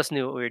 Like none of us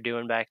knew what we were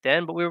doing back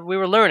then, but we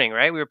were learning,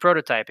 right? We were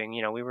prototyping.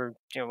 We were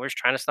just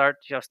trying to start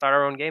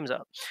our own games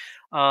up.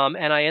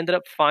 And I ended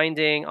up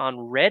finding on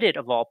Reddit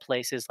of all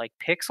places, like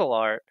pixel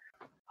art,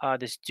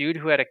 this dude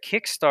who had a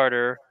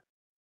Kickstarter.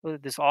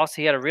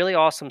 He had a really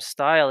awesome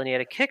style, and he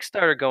had a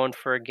Kickstarter going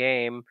for a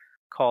game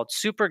called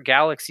Super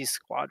Galaxy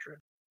Squadron.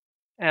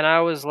 And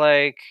I was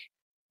like,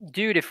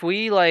 dude,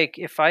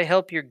 if I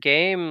help your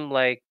game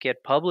like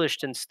get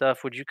published and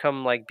stuff, would you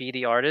come like be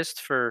the artist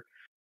for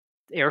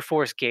Air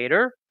Force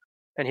Gator?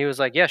 And he was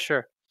like, yeah,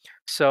 sure.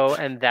 So,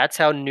 and that's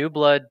how New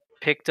Blood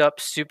picked up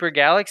Super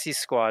Galaxy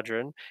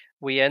Squadron.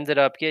 We ended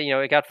up getting,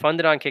 it got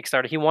funded on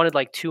Kickstarter. He wanted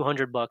like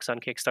 $200 on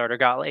Kickstarter.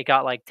 It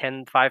got like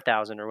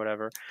 5,000 or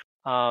whatever.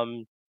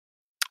 Um,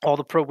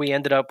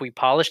 we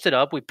polished it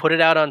up, we put it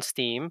out on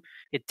Steam.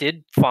 It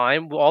did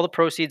fine. All the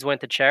proceeds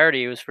went to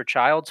charity. It was for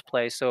Child's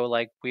Play, so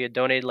like we had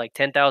donated like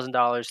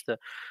 $10,000 to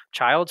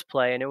Child's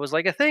Play, and it was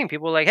like a thing.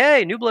 People were like,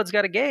 hey, New Blood's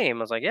got a game.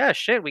 I was like, yeah,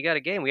 shit, we got a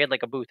game. We had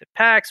like a booth at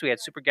PAX. We had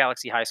Super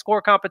Galaxy high score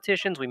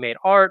competitions. We made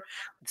art.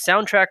 The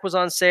soundtrack was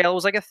on sale. It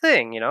was like a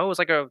thing. It was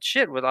like a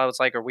shit. I was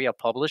like, are we a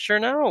publisher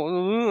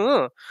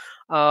now?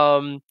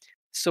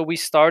 So we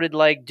started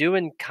like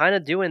doing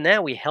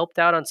that. We helped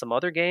out on some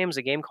other games.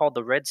 A game called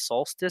The Red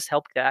Solstice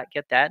helped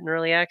get that in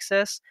early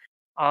access.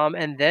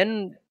 And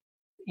then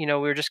we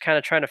were just kind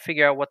of trying to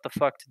figure out what the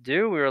fuck to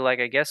do. We were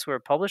like, I guess we're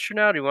a publisher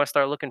now. Do we want to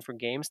start looking for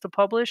games to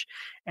publish?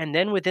 And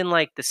then within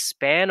like the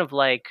span of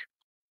like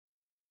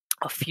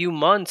a few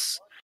months,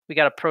 we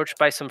got approached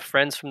by some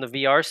friends from the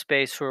VR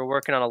space who were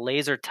working on a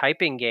laser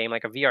typing game,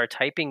 like a VR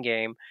typing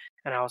game.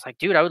 And I was like,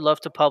 dude, I would love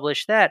to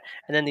publish that.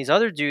 And then these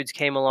other dudes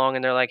came along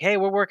and they're like, hey,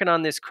 we're working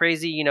on this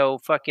crazy,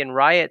 fucking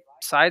Riot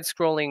side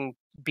scrolling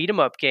beat 'em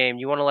up game.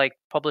 You want to like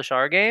publish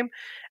our game?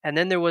 And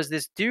then there was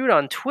this dude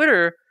on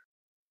Twitter,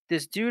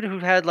 this dude who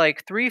had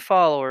like 3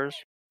 followers,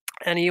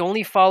 and he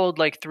only followed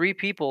like 3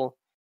 people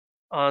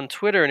on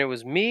Twitter. And it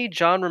was me,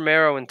 John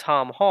Romero, and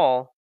Tom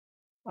Hall.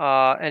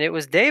 And it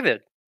was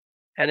David.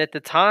 And at the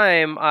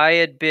time, I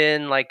had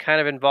been like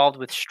kind of involved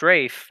with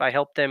Strafe. I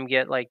helped them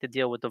get like the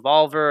deal with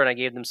Devolver, and I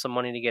gave them some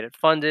money to get it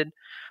funded.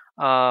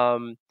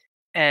 Um,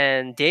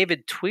 and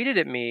David tweeted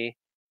at me,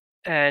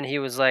 and he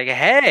was like,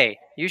 "Hey,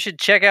 you should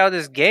check out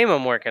this game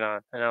I'm working on."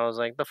 And I was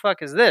like, "The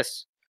fuck is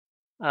this?"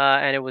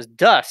 And it was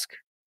Dusk.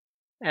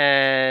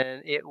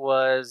 And it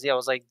was, yeah, I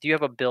was like, "Do you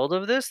have a build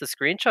of this? The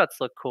screenshots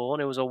look cool."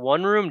 And it was a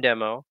one-room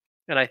demo.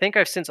 And I think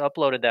I've since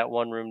uploaded that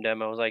one-room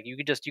demo. It was like you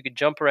could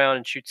jump around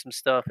and shoot some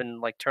stuff and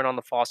like turn on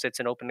the faucets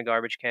and open the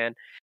garbage can.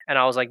 And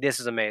I was like, "This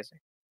is amazing."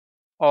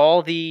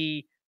 All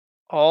the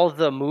all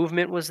the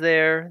movement was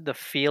there, the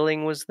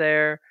feeling was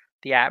there,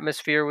 the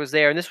atmosphere was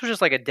there. And this was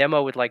just like a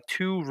demo with like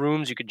 2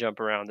 rooms you could jump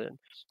around in.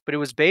 But it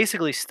was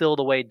basically still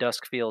the way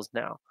Dusk feels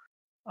now.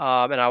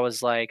 And I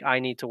was like, I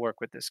need to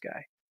work with this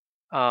guy.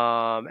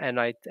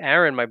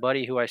 Aaron, my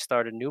buddy who I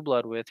started New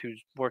Blood with, who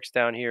works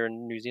down here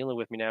in New Zealand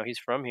with me now, he's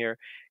from here.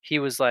 He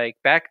was like,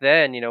 back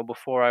then,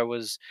 before I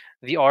was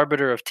the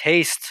arbiter of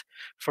taste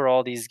for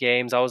all these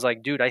games, I was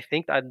like, dude,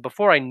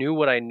 before I knew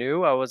what I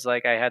knew, I was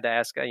like, I had to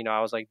ask,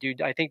 I was like,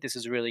 dude, I think this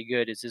is really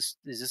good. Is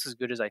this as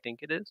good as I think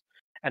it is?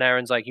 And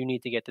Aaron's like, you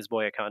need to get this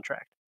boy a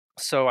contract.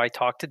 So I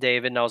talked to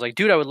David and I was like,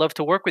 dude, I would love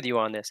to work with you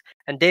on this.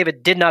 And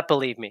David did not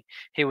believe me.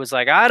 He was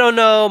like, I don't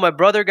know. My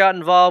brother got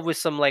involved with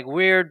some like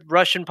weird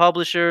Russian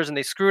publishers and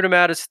they screwed him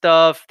out of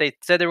stuff. They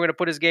said they were going to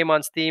put his game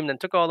on Steam and then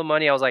took all the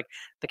money. I was like,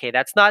 okay,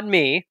 that's not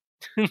me.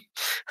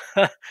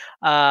 But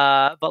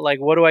like,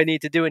 what do I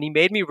need to do? And he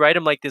made me write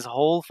him like this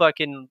whole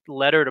fucking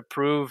letter to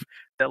prove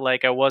that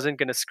like I wasn't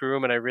going to screw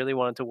him and I really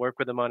wanted to work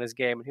with him on his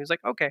game. And he was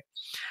like, okay.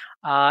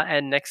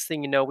 And next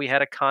thing you know, we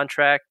had a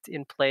contract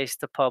in place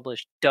to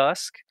publish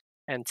Dusk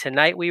and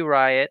Tonight We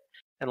Riot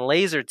and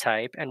Laser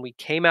Type, and we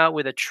came out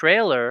with a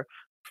trailer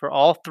for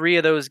all 3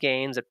 of those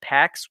games at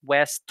PAX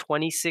West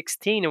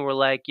 2016, and we're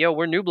like, yo,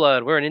 we're New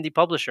Blood, we're an indie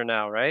publisher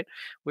now, right?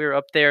 We were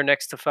up there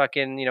next to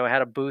fucking,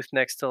 had a booth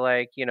next to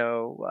like,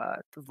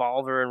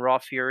 Devolver and Raw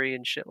Fury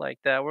and shit like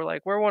that. We're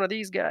like, we're one of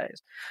these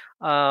guys.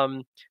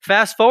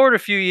 Fast forward a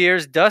few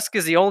years, Dusk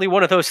is the only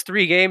one of those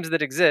 3 games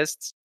that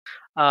exists.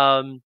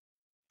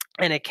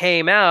 And it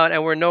came out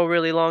and we're no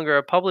really longer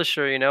a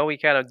publisher, we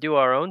kind of do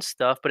our own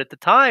stuff. But at the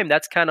time,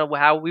 that's kind of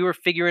how we were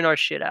figuring our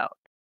shit out.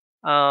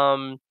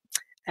 And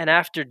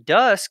after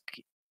Dusk,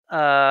 we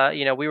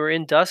were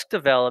in Dusk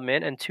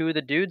development, and 2 of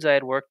the dudes I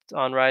had worked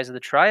on Rise of the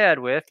Triad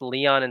with,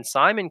 Leon and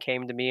Simon,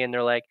 came to me and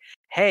they're like,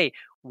 hey,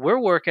 we're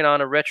working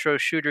on a retro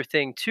shooter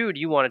thing too. Do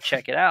you want to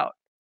check it out?"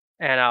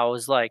 And I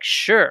was like,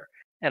 "Sure."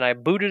 And I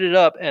booted it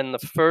up, and the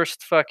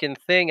first fucking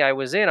thing I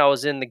was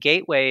in the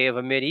gateway of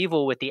a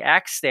medieval with the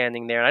axe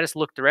standing there. And I just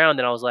looked around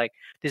and I was like,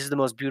 "This is the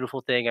most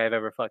beautiful thing I've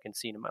ever fucking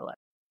seen in my life."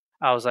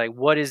 I was like,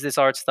 "What is this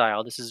art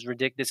style? This is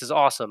ridiculous. This is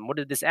awesome. What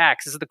is this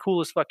axe? This is the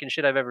coolest fucking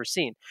shit I've ever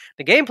seen."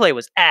 The gameplay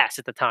was ass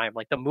at the time.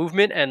 Like the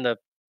movement and the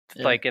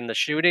Yeah. in the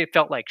shooting it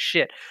felt like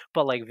shit.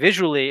 But like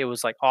visually it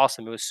was like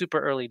awesome. It was super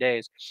early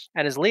days.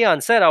 And as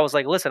Leon said, I was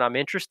like, "Listen, I'm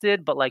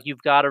interested, but like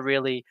you've got to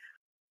really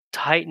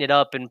tighten it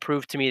up and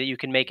prove to me that you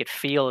can make it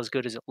feel as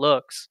good as it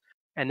looks,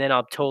 and then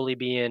I'll totally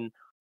be in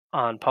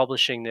on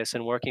publishing this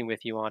and working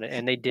with you on it."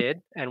 And they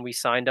did, and we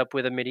signed up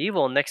with a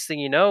medieval. Next thing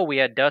you know, we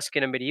had Dusk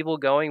and a medieval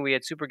going. We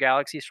had Super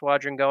Galaxy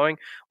Squadron going.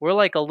 We're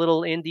like a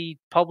little indie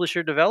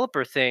publisher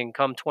developer thing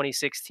come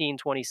 2016,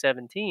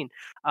 2017.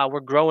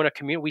 We're growing a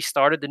community. We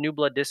started the New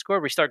Blood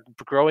Discord. We started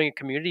growing a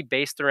community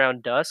based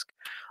around Dusk.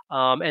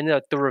 And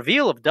the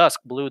reveal of Dusk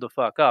blew the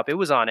fuck up. It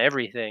was on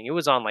everything. It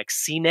was on like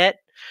CNET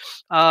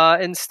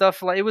and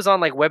stuff. Like it was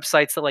on like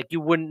websites that like you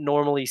wouldn't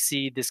normally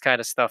see this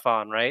kind of stuff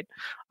on, right?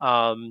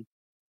 Um,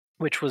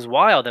 which was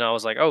wild. And I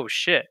was like, "Oh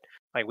shit!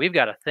 Like we've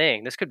got a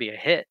thing. This could be a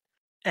hit."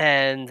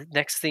 And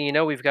next thing you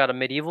know, we've got a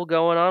medieval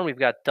going on. We've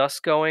got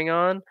Dusk going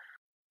on,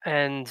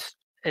 and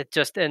it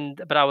just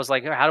and but I was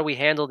like, "How do we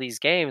handle these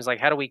games? Like,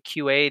 how do we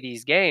QA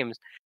these games?"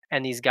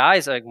 And these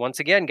guys, like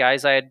once again,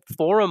 guys, I had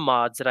forum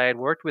mods that I had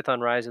worked with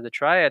on Rise of the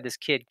Triad. This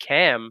kid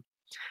Cam,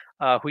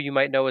 who you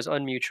might know as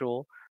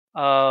Unmutual.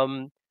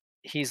 Um,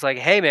 he's like,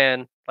 "Hey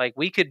man, like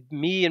we could,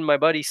 me and my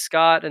buddy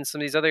Scott and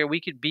some of these other,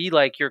 we could be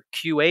like your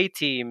QA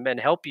team and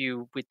help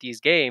you with these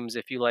games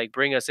if you like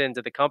bring us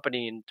into the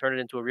company and turn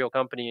it into a real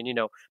company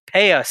and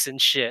pay us and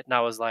shit." And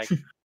I was like,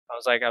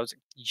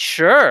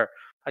 "Sure,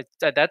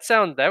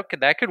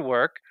 that could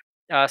work."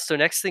 So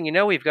next thing you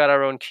know, we've got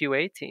our own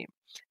QA team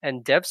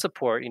and dev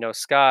support.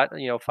 Scott,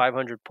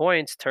 500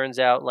 points. Turns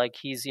out like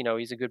he's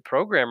a good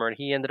programmer, and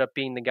he ended up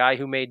being the guy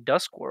who made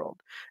Dusk World,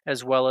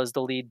 as well as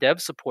the lead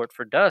dev support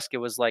for Dusk. It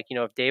was like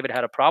if David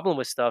had a problem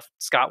with stuff,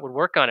 Scott would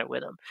work on it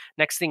with him.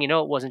 Next thing you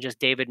know, it wasn't just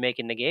David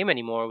making the game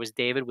anymore. It was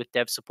David with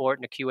dev support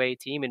and a QA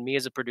team, and me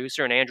as a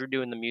producer, and Andrew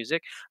doing the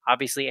music.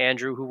 Obviously,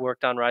 Andrew who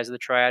worked on Rise of the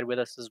Triad with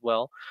us as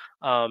well.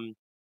 Um,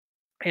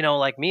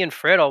 like me and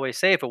Fred always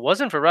say, if it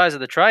wasn't for Rise of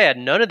the Triad,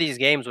 none of these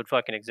games would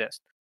fucking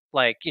exist.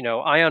 Like,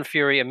 Ion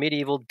Fury, a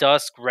Medieval,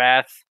 Dusk,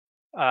 Wrath,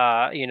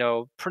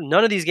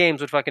 none of these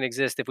games would fucking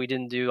exist if we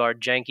didn't do our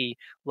janky,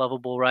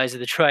 lovable Rise of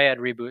the Triad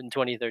reboot in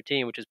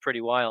 2013, which is pretty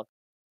wild.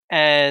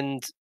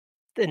 And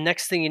the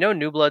next thing you know,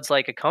 New Blood's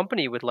like a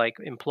company with like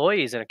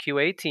employees and a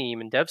QA team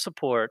and dev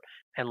support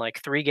and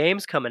like 3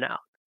 games coming out.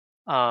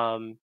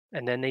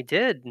 And then they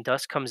did, and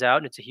Dusk comes out,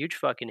 and it's a huge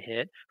fucking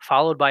hit,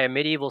 followed by a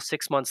medieval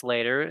 6 months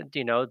later,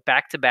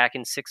 back to back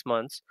in 6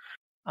 months.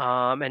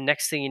 And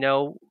next thing you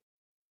know,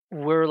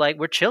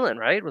 we're chilling,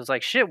 right? It was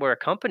like shit. We're a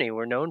company.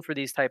 We're known for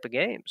these type of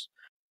games.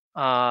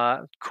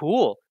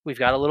 Cool. We've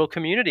got a little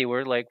community.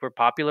 We're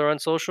popular on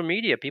social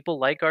media. People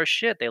like our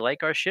shit. They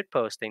like our shit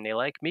posting. They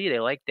like me. They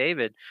like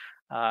David.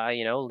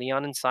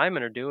 Leon and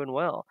Simon are doing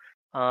well.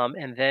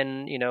 And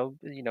then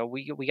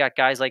we got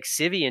guys like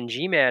Civi and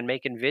G-Man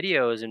making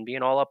videos and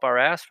being all up our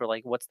ass for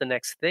like what's the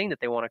next thing that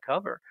they want to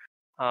cover.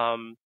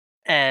 Um,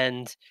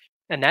 and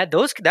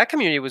that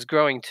community was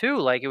growing too.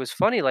 Like it was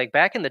funny. Like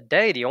back in the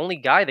day, the only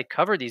guy that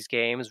covered these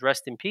games,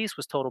 rest in peace,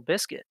 was Total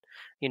Biscuit.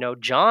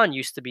 John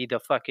used to be the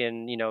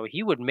fucking,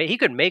 he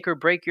could make or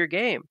break your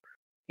game.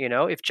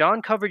 If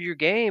John covered your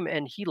game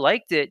and he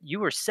liked it, you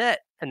were set.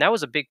 And that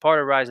was a big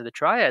part of Rise of the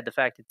Triad, the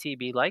fact that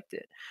TB liked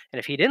it. And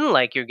if he didn't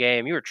like your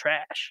game, you were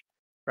trash,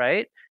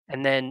 right?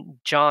 And then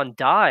John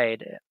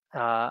died.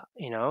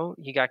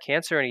 He got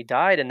cancer and he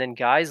died. And then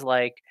guys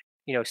like,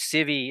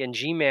 Civi and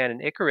G-Man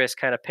and Icarus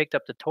kind of picked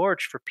up the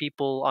torch for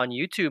people on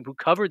YouTube who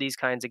cover these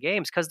kinds of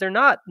games because they're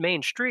not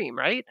mainstream,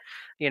 right?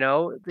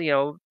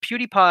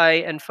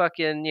 PewDiePie and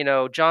fucking,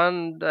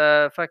 John,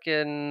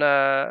 fucking,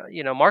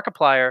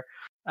 Markiplier,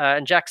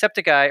 and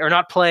Jacksepticeye are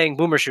not playing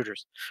boomer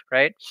shooters,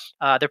 right?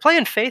 They're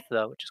playing Faith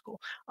though, which is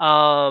cool.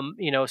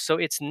 So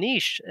it's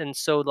niche, and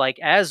so like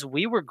as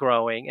we were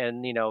growing,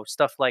 and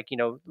stuff like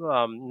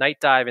Night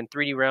Dive and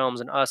 3D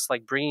Realms and us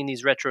like bringing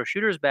these retro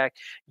shooters back,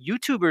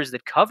 YouTubers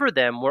that cover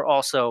them were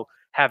also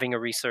having a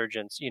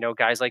resurgence.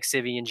 Guys like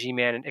Civi and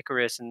G-Man and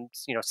Icarus and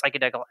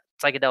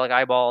psychedelic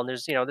eyeball, and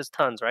there's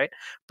tons, right?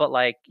 But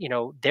like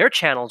their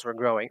channels were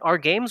growing, our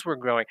games were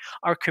growing,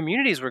 our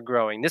communities were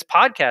growing, this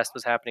podcast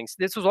was happening. So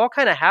this was all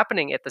kind of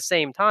happening at the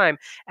same time.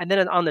 And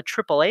then on the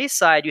AAA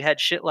side, you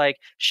had shit like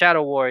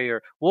Shadow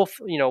Warrior, Wolf,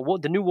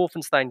 the new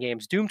Wolfenstein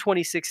games, Doom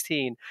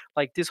 2016.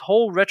 Like this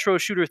whole retro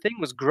shooter thing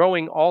was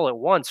growing all at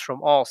once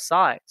from all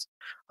sides.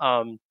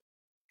 And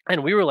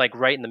we were like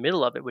right in the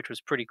middle of it, which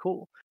was pretty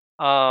cool.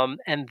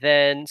 And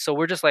then so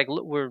we're just like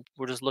we're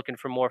just looking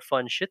for more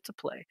fun shit to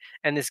play.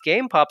 And this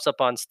game pops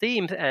up on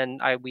Steam,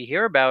 and we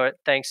hear about it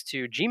thanks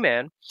to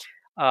G-Man.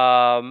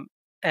 Um,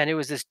 and it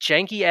was this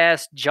janky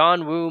ass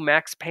John Woo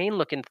Max Payne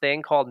looking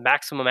thing called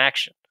Maximum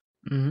Action.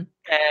 Mm-hmm.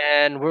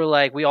 And we're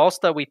like, we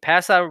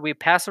pass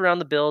around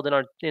the build in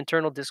our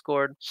internal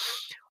Discord,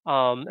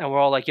 and we're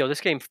all like, "Yo,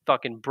 this game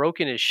fucking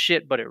broken as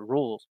shit, but it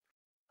rules."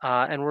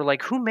 And we're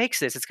like, "Who makes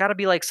this? It's got to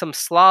be like some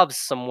Slavs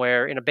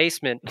somewhere in a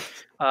basement,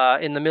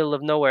 in the middle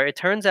of nowhere." It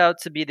turns out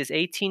to be this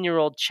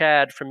 18-year-old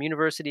Chad from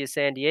University of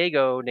San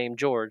Diego named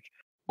George,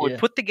 who had Yeah.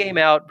 put the game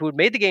out, who had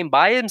made the game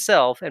by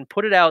himself and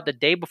put it out the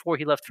day before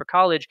he left for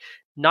college,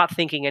 not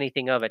thinking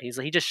anything of it.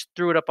 He just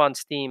threw it up on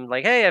Steam,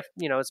 like, "Hey,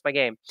 it's my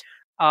game."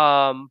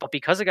 But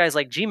because of guys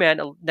like G-Man,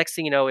 next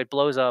thing you know, it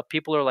blows up.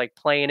 People are like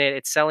playing it.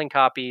 It's selling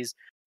copies.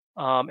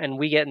 And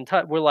we get in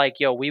touch. We're like,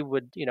 yo, we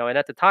would, and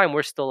at the time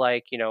we're still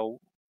like,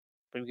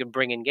 we can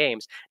bring in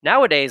games.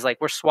 Nowadays, like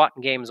we're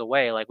swatting games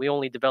away. Like we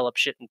only develop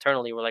shit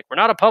internally. We're like, we're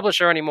not a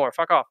publisher anymore.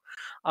 Fuck off.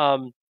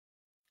 Um,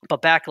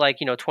 but back like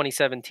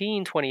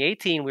 2017,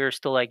 2018, we were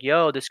still like,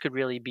 yo, this could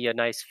really be a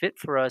nice fit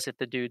for us if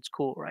the dude's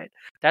cool, right?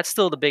 That's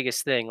still the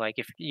biggest thing. Like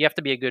if you have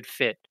to be a good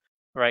fit,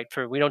 right?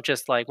 For we don't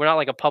just like we're not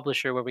like a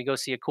publisher where we go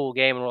see a cool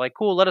game and we're like,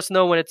 cool, let us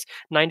know when it's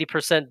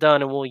 90%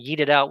 done and we'll yeet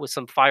it out with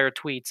some fire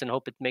tweets and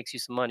hope it makes you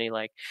some money.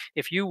 Like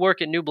if you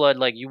work at New Blood,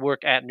 like you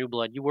work at New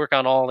Blood, you work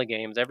on all the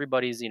games.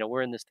 Everybody's,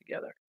 we're in this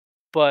together.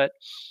 But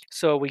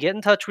so we get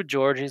in touch with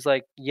George, and he's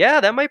like, "Yeah,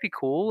 that might be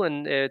cool."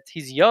 And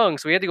he's young,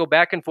 so we had to go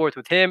back and forth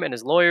with him and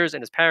his lawyers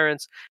and his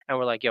parents. And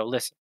we're like, "Yo,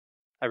 listen,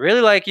 I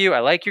really like you. I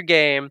like your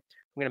game.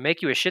 I'm gonna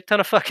make you a shit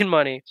ton of fucking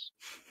money.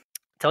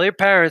 Tell your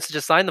parents to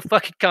just sign the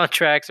fucking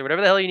contracts or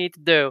whatever the hell you need to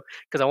do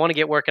because I want to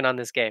get working on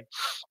this game."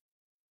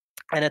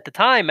 And at the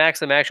time,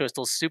 Maximum Action was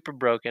still super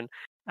broken,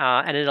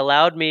 and it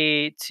allowed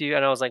me to.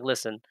 And I was like,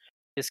 "Listen,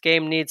 this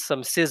game needs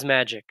some Sizz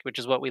magic, which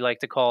is what we like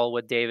to call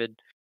what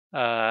David,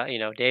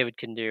 David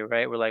can do,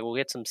 right? We're like, we'll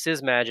get some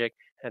Sizz magic."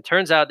 And it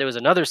turns out there was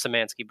another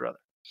Samansky brother,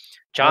 Oh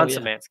John yeah.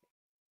 Samansky.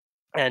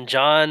 And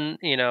John,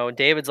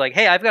 David's like,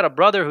 "Hey, I've got a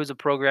brother who's a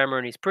programmer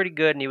and he's pretty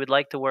good and he would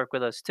like to work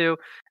with us too.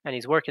 And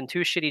he's working two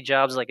shitty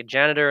jobs like a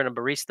janitor and a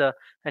barista,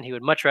 and he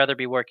would much rather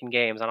be working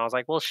games." And I was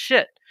like, "Well,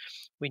 shit,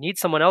 we need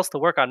someone else to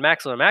work on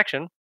Maximum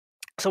Action."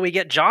 So we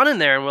get John in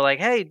there and we're like,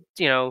 "Hey,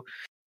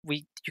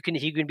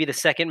 he can be the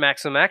second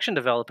Maximum Action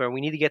developer. We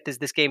need to get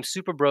this game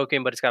super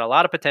broken, but it's got a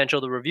lot of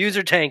potential. The reviews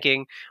are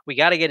tanking. We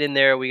got to get in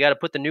there. We got to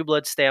put the New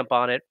Blood stamp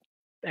on it,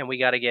 and we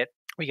got to get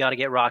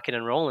rocking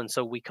and rolling."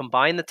 So we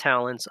combine the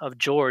talents of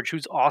George,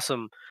 who's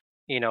awesome.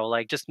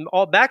 Like just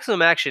all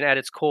Maximum Action at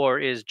its core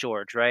is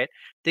George, right?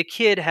 The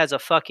kid has a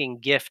fucking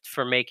gift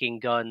for making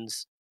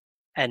guns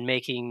and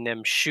making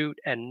them shoot,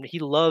 and he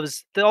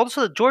loves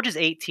also George is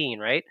 18,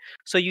 right?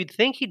 So you'd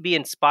think he'd be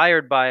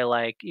inspired by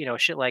like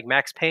shit like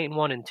Max Payne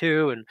 1 and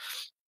 2 and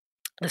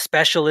the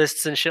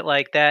specialists and shit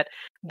like that.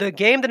 The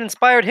game that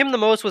inspired him the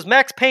most was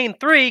Max Payne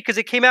 3 because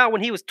it came out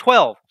when he was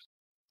 12.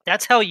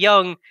 That's how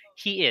young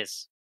he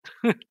is.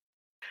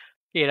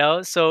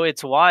 So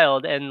it's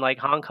wild, and like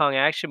Hong Kong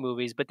action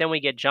movies. But then we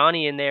get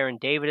Johnny in there and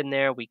David in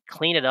there. We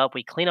clean it up.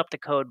 We clean up the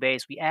code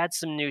base. We add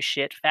some new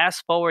shit.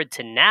 Fast forward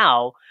to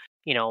now,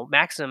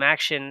 Maximum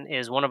Action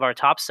is one of our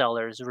top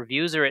sellers.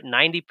 Reviews are at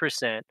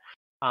 90%.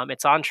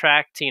 It's on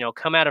track to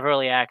come out of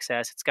early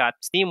access. It's got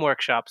Steam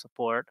Workshop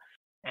support,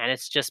 and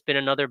it's just been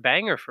another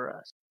banger for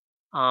us.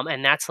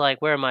 And that's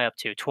like, where am I up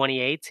to?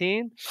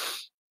 2018.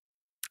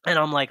 And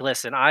I'm like,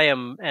 listen,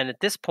 and at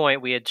this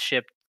point we had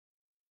shipped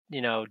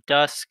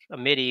Dusk, a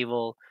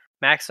medieval.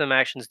 Maximum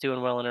Action's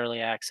doing well in early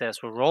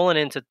access. We're rolling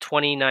into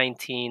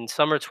 2019,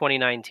 summer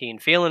 2019,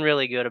 feeling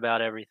really good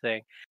about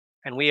everything.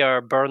 And we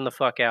are burned the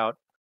fuck out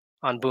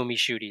on boomy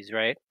shooties,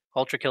 right?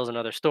 Ultra Kill's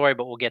another story,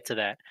 but we'll get to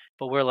that.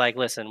 But we're like,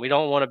 listen, we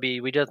don't want to be,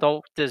 we just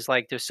don't, there's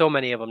so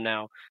many of them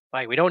now.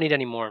 Like, we don't need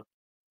any more.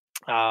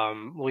 I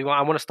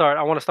want to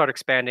start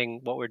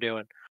expanding what we're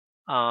doing.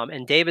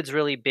 And David's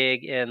really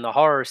big in the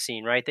horror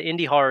scene, right? The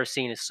indie horror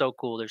scene is so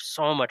cool. There's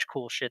so much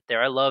cool shit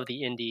there. I love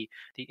the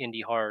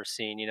indie horror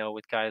scene,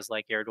 with guys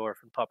like Airdorf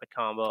and Puppet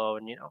Combo,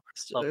 and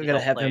So love we're the gonna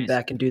Hell have him Plays.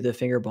 back and do the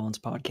Finger Bones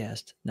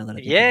podcast. Now that I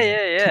think Yeah, about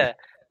yeah, it.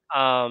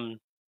 yeah. Um,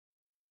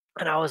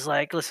 and I was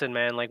like, listen,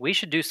 man, like we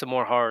should do some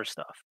more horror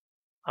stuff.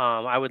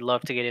 I would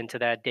love to get into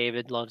that.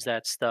 David loves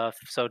that stuff.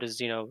 So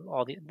does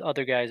all the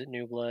other guys at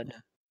New Blood. Yeah.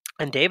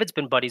 And David's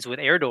been buddies with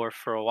Airdorf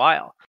for a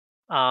while.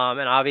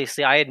 And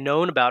obviously, I had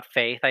known about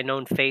Faith. I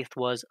known Faith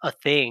was a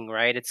thing,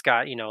 right? It's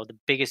got the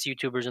biggest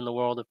YouTubers in the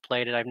world have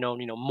played it. I've known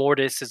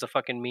Mortis is a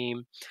fucking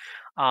meme.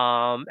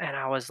 And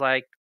I was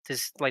like,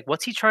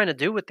 what's he trying to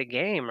do with the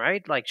game,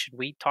 right? Like, should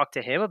we talk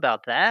to him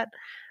about that?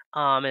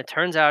 It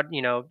turns out,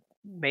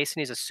 Mason,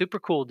 he's a super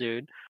cool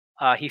dude.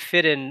 He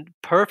fit in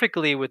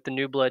perfectly with the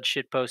New Blood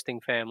shit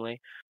posting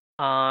family.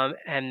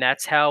 And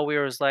that's how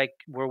we're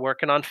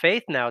working on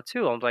Faith now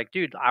too. I'm like,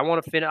 dude, I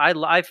want to finish.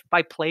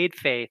 I played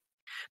Faith.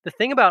 The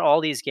thing about all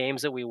these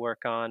games that we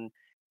work on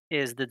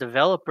is the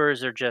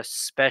developers are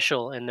just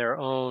special in their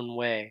own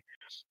way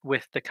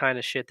with the kind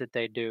of shit that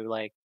they do.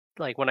 Like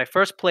when I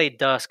first played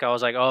Dusk, I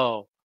was like,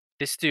 oh,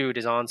 this dude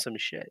is on some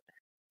shit.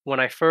 When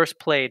I first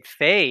played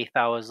Faith,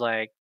 I was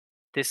like,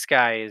 this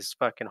guy is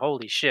fucking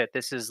holy shit.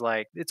 This is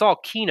like it's all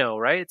Kino,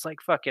 right? It's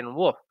like fucking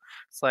whoa.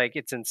 It's like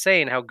it's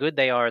insane how good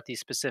they are at these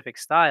specific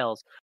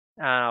styles.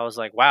 And I was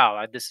like,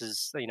 wow, this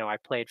is, I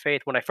played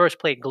Faith. When I first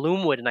played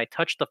Gloomwood and I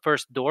touched the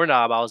first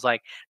doorknob, I was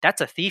like,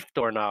 that's a thief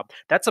doorknob.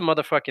 That's a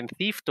motherfucking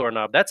thief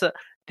doorknob.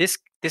 This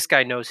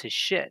guy knows his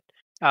shit.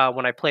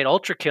 When I played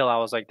ULTRAKILL, I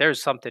was like,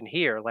 there's something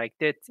here. Like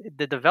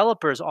the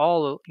developers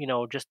all,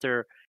 just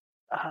they're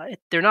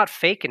not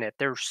faking it.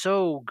 They're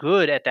so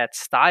good at that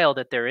style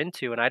that they're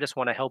into, and I just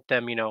want to help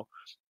them,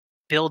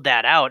 build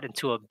that out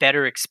into a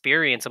better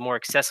experience, a more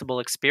accessible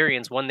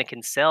experience, one that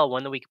can sell,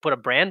 one that we can put a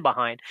brand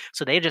behind.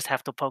 So they just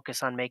have to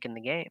focus on making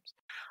the games.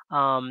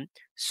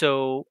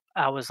 So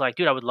I was like,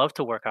 dude, I would love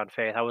to work on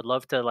Faith. I would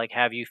love to like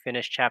have you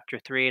finish chapter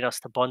 3 and us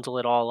to bundle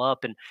it all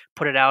up and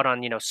put it out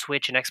on,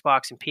 Switch and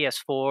Xbox and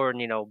PS4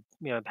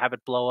 and have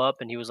it blow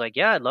up. And he was like,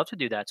 yeah, I'd love to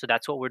do that. So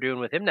that's what we're doing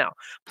with him now.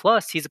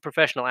 Plus, he's a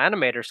professional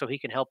animator, so he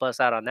can help us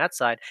out on that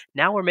side.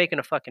 Now we're making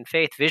a fucking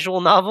Faith visual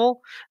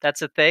novel.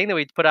 That's a thing that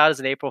we put out as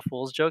an April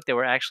Fool's joke that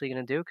we're actually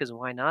going to do because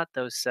why not?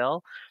 Those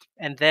sell.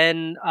 And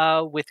then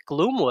with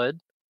Gloomwood,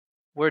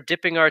 we're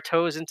dipping our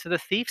toes into the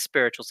Thief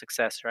spiritual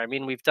successor. I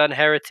mean, we've done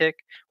Heretic,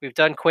 we've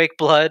done Quake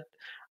Blood.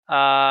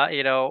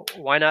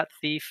 Why not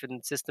Thief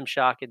and System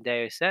Shock and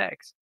Deus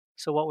Ex?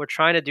 So what we're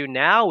trying to do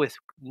now with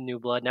New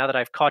Blood, now that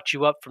I've caught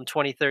you up from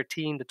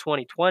 2013 to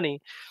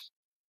 2020,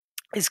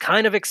 is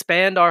kind of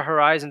expand our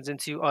horizons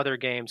into other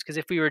games. Because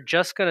if we were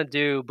just going to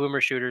do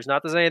boomer shooters,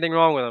 not that there's anything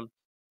wrong with them,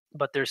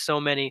 but there's so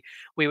many,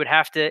 we would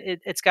have to.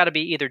 It's got to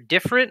be either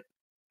different.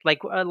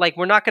 Like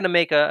we're not going to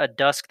make a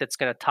Dusk that's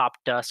going to top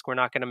Dusk. We're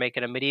not going to make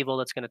it a medieval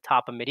that's going to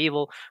top a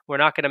medieval. We're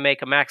not going to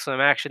make a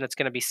maximum action that's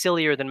going to be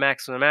sillier than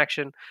maximum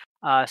action.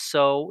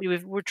 So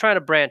we're trying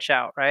to branch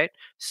out, right?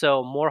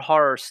 So more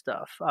horror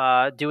stuff,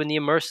 doing the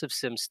immersive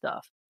sim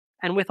stuff.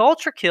 And with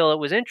ULTRAKILL, it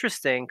was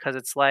interesting because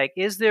it's like,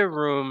 is there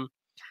room?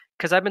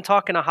 Because I've been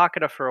talking to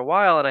Hakata for a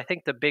while, and I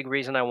think the big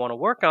reason I want to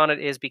work on it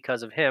is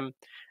because of him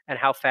and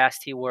how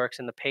fast he works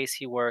and the pace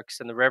he works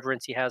and the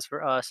reverence he has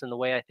for us and the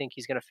way I think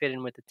he's going to fit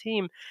in with the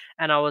team.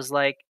 And I was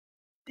like,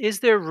 is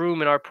there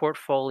room in our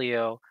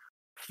portfolio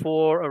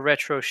for a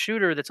retro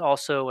shooter that's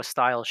also a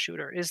style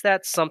shooter? Is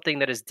that something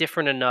that is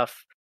different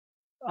enough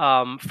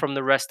from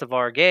the rest of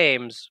our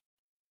games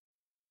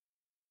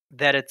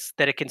that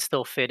it can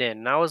still fit in?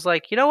 And I was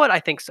like, you know what? I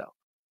think so.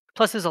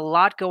 Plus, there's a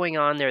lot going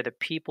on there that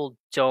people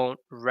don't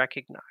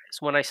recognize.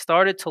 When I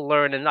started to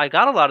learn, and I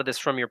got a lot of this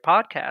from your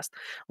podcast,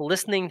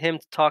 listening to him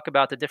talk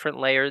about the different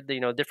layers,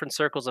 different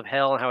circles of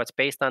hell and how it's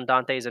based on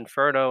Dante's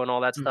Inferno and all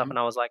that stuff. Mhm. And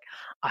I was like,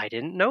 I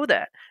didn't know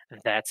that.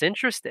 That's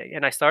interesting.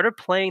 And I started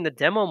playing the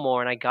demo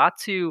more, and I got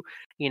to,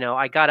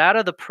 I got out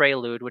of the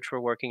Prelude, which we're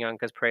working on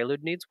because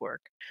Prelude needs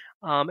work.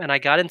 And I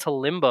got into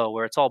Limbo,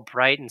 where it's all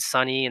bright and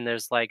sunny, and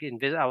there's like,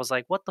 I was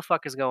like, what the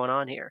fuck is going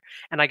on here?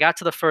 And I got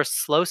to the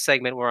first slow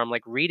segment where I'm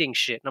like reading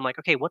shit and I'm like,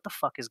 okay, what the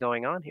fuck is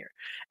going on here?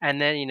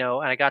 And then,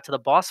 and I got to the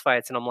boss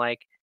fights and I'm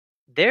like,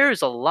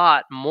 there's a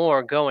lot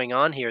more going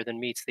on here than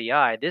meets the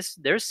eye.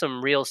 There's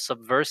some real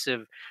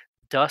subversive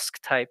Dusk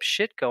type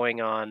shit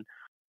going on.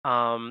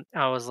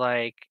 I was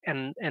like,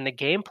 and the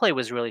gameplay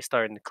was really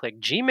starting to click.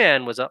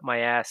 G-Man was up my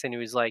ass and he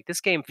was like,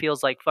 this game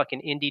feels like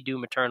fucking indie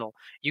Doom Eternal.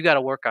 You got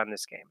to work on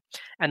this game.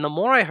 And the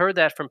more I heard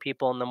that from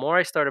people and the more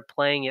I started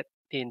playing it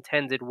the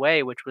intended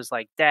way, which was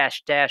like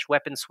dash, dash,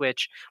 weapon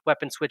switch,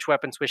 weapon switch,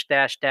 weapon switch,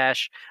 dash,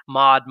 dash,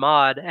 mod,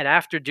 mod. And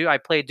after I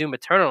played Doom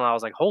Eternal, and I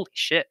was like, holy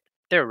shit,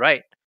 they're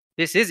right.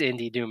 This is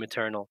indie Doom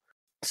Eternal.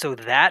 So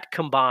that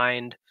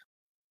combined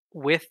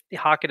with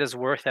Hakata's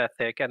worth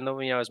ethic and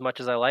as much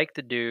as I like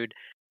the dude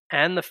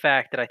and the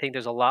fact that I think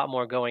there's a lot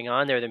more going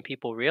on there than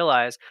people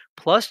realize,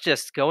 plus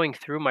just going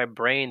through my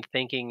brain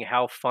thinking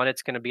how fun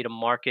it's going to be to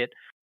market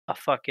a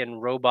fucking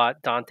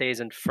robot Dante's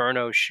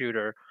Inferno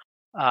shooter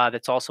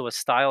that's also a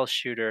style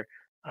shooter.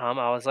 I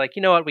was like,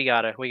 you know what, we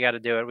gotta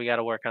do it. We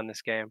gotta work on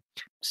this game.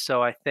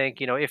 So I think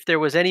if there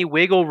was any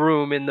wiggle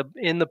room in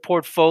the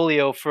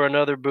portfolio for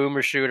another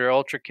boomer shooter,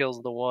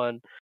 ULTRAKILL's the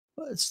one.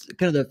 Well, it's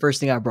kind of the first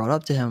thing I brought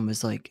up to him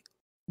was like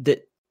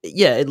that.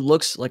 Yeah, it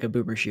looks like a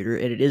boomer shooter,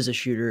 and it is a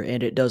shooter,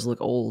 and it does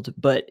look old,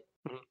 but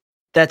Mhm.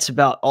 that's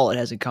about all it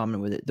has in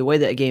common with it. The way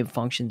that game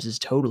functions is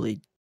totally,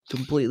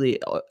 completely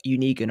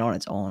unique and on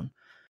its own.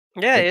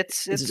 Yeah, Like,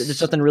 it's there's it's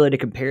nothing really to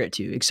compare it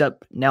to,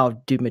 except now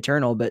Doom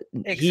Eternal, but he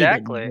didn't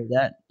exactly. know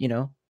that, you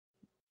know?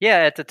 Yeah,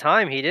 at the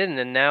time he didn't,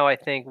 and now I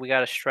think we got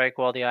to strike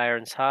while the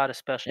iron's hot,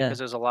 especially Yeah. because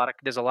there's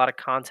a lot of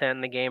content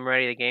in the game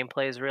already. The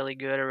gameplay is really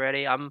good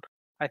already.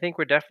 I think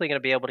we're definitely going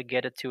to be able to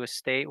get it to a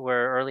state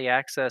where early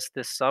access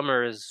this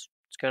summer is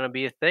it's going to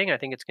be a thing. I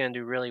think it's going to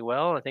do really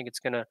well. I think it's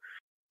going to.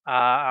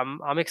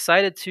 I'm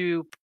excited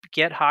to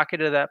get Hockey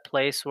to that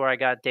place where I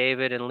got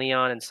David and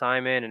Leon and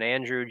Simon and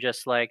Andrew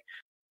just like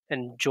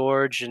and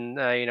George and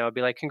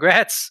be like,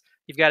 congrats,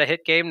 you've got a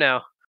hit game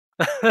now.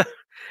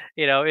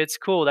 It's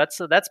cool. That's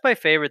my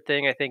favorite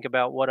thing I think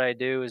about what I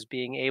do is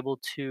being able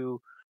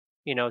to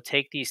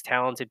take these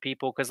talented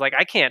people because like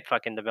I can't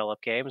fucking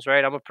develop games,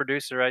 right? I'm a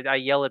producer. I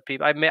yell at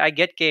people. I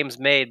get games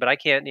made, but I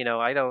can't.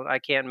 I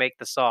can't make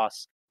the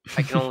sauce.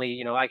 I can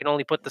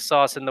only put the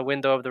sauce in the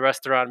window of the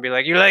restaurant and be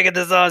like, "You like it?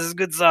 The sauce is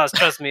good sauce.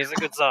 Trust me, it's a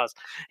good sauce.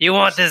 You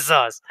want this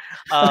sauce."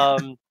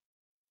 Um,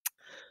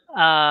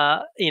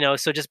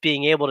 So just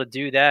being able to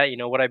do that,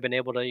 what I've been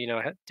able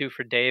to, do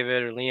for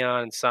David or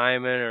Leon and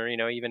Simon,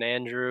 or even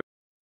Andrew,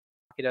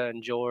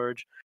 and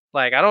George.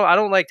 Like I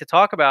don't like to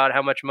talk about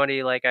how much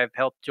money like I've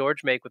helped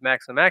George make with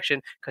Maximum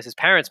Action, because his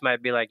parents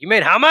might be like, "You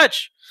made how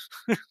much?"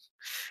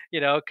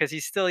 Because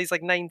he's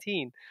like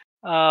 19.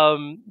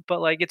 But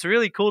like it's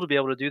really cool to be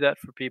able to do that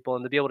for people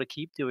and to be able to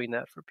keep doing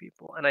that for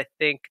people. And I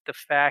think the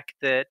fact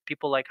that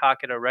people like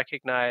Hakata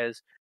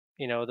recognize,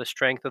 the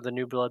strength of the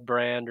New Blood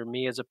brand, or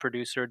me as a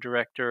producer,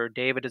 director, or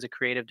David as a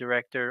creative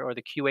director, or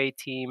the QA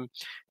team,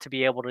 to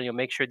be able to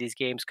make sure these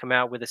games come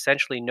out with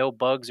essentially no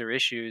bugs or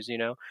issues.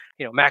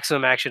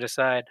 Maximum Action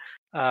aside,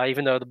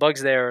 even though the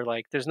bugs there are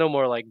like there's no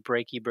more like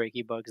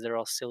breaky bugs, they're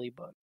all silly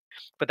bugs.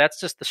 But that's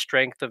just the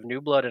strength of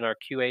New Blood and our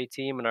QA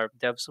team and our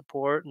dev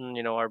support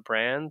and our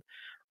brand.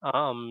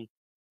 Um,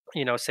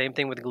 Same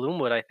thing with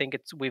Gloomwood. I think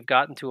we've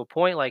gotten to a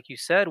point, like you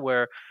said,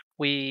 where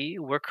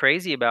we're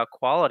crazy about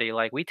quality.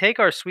 Like we take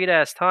our sweet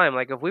ass time.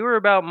 Like if we were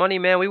about money,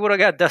 man, we would have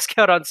got Dusk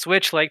out on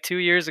Switch like 2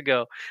 years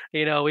ago.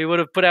 We would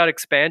have put out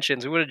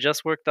expansions. We would have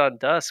just worked on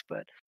Dusk.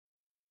 But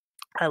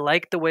I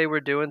like the way we're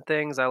doing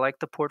things. I like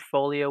the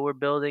portfolio we're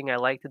building. I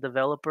like the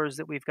developers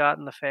that we've got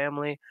in the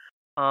family.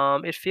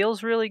 It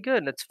feels really good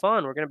and it's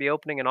fun. We're going to be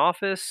opening an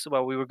office.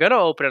 Well, we were going to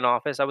open an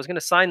office. I was going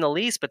to sign the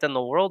lease, but then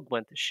the world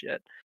went to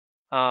shit.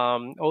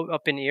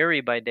 Up in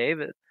Erie by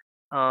David.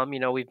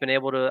 We've been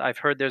able to. I've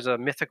heard there's a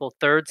mythical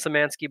third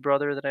Samansky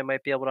brother that I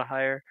might be able to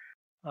hire.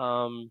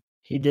 Um,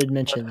 He did but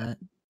mention that.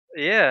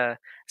 yeah,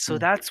 so Yeah.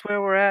 that's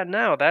where we're at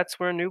now. That's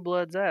where New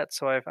Blood's at.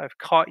 So I've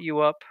caught you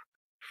up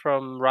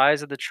from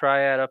Rise of the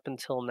Triad up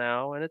until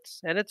now, and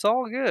it's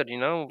all good.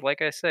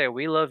 Like I say,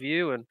 we love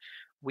you and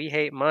we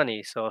hate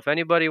money. So if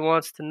anybody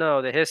wants to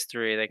know the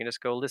history, they can just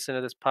go listen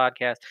to this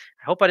podcast.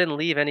 I hope I didn't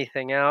leave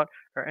anything out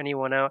or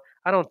anyone out.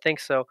 I don't think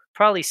so.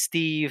 Probably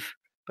Steve,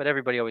 but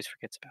everybody always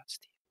forgets about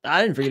Steve.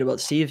 I didn't forget about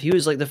Steve. He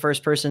was like the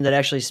first person that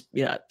actually,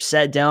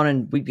 sat down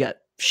and we got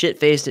shit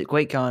faced at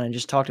QuakeCon and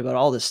just talked about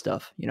all this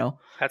stuff. I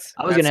was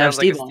That gonna have sounds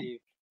like a Steve on. Steve.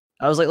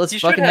 I was like, let's You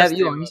should fucking have have you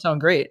Steve on. You on.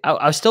 sound great.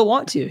 I still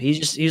want to.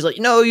 He's like,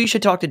 no, you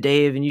should talk to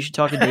Dave and you should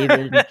talk to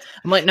David. And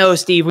I'm like, no,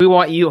 Steve, we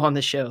want you on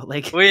the show.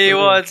 Like, We for real.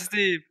 want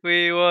Steve.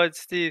 We want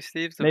Steve.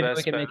 Steve's the Maybe we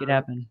best can man. make it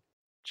happen.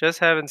 Just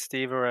having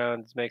Steve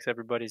around makes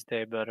everybody's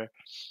day better.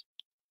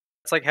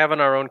 It's like having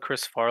our own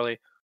Chris Farley.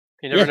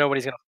 You never Yeah. know when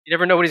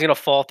he's gonna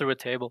fall through a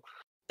table.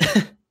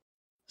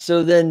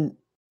 So then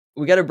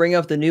we got to bring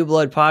up the New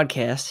Blood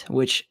podcast,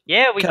 which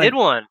Yeah, we kind did of,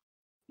 one.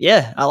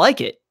 yeah, I like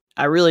it.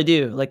 I really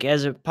do. Like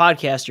as a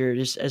podcaster,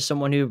 just as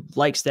someone who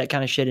likes that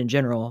kind of shit in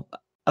general,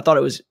 I thought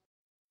it was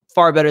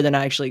far better than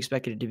I actually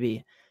expected it to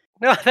be.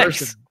 No,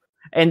 First of thanks.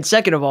 and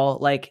second of all,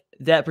 like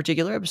that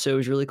particular episode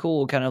was really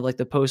cool, kind of like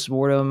the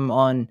post-mortem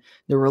on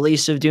the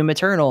release of Doom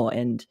Eternal,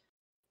 and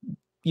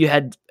you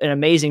had an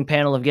amazing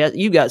panel of guests.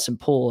 You got some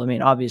pull. I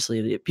mean,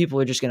 obviously, people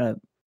are just gonna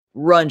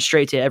run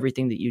straight to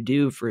everything that you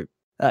do for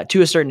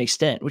to a certain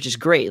extent, which is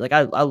great. Like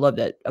I love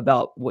that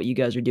about what you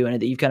guys are doing,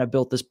 and that you've kind of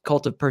built this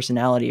cult of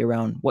personality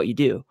around what you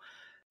do.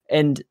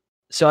 And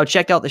so I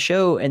checked out the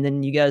show, and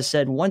then you guys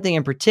said one thing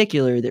in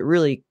particular that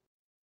really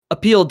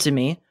appealed to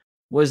me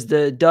was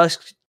the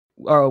Dusk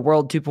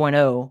World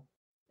 2.0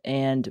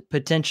 and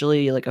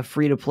potentially like a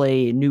free to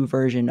play new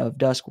version of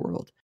Dusk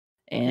World.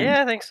 And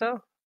Yeah, I think so.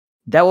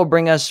 that will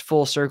bring us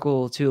full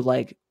circle to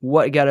like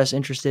what got us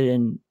interested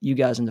in you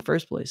guys in the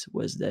first place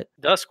was that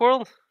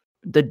Duskworld?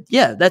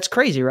 that's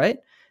crazy, right?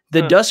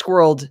 The Huh.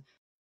 Duskworld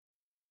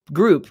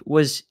group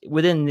was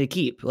within the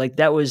keep. Like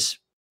that was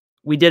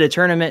we did a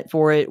tournament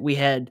for it. We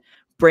had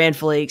Brand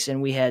Flakes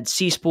and we had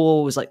C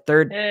Spool was like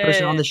third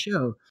person on Hey. the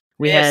show.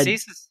 We Yeah, had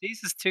Cease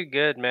is too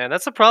good, man.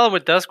 That's the problem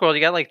with Duskworld.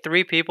 You got like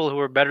 3 people who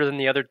are better than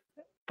the other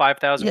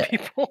 5,000 yeah,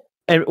 people.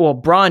 and well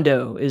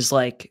Brondo is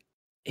like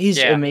he's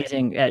Yeah.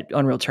 amazing at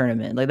Unreal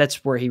Tournament. Like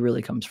that's where he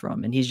really comes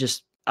from, and he's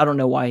just I don't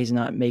know why he's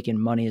not making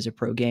money as a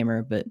pro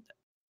gamer, but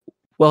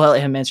well, I'll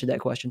let him answer that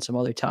question some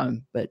other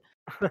time. But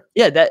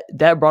yeah,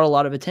 that brought a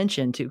lot of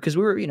attention to because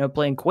we were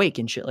playing Quake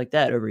and shit like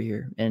that over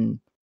here, and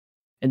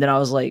then I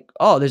was like,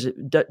 oh, there's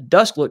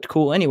Dusk looked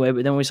cool anyway,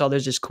 but then we saw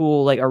there's this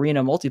cool like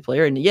arena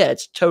multiplayer, and yeah,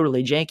 it's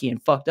totally janky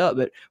and fucked up,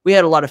 but we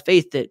had a lot of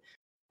faith that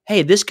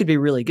hey, this could be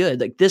really good,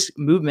 like this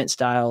movement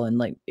style, and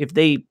like if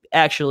they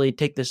actually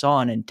take this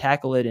on and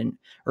tackle it, and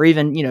or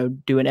even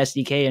do an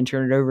SDK and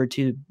turn it over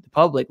to the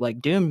public like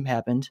Doom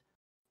happened,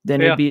 then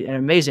it'd Yeah. be an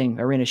amazing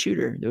arena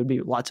shooter. There would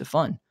be lots of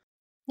fun.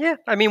 Yeah,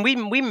 I mean, we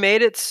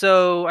made it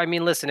so. I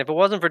mean, listen, if it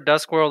wasn't for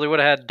Duskworld, we would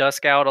have had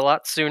Dusk out a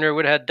lot sooner.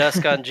 Would have had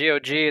Dusk on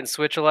GOG and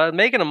Switch a lot.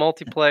 Making a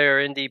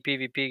multiplayer indie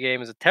PvP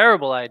game is a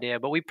terrible idea,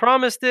 but we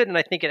promised it, and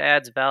I think it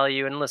adds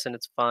value. And listen,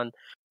 it's fun.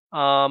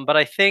 But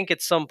I think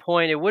at some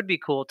point it would be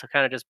cool to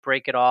kind of just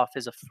break it off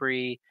as a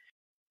free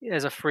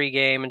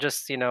game, and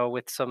just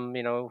with some,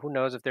 who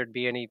knows if there'd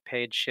be any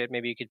paid shit.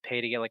 Maybe you could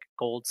pay to get like a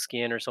gold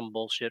skin or some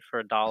bullshit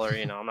for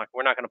 $1.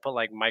 We're not going to put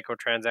like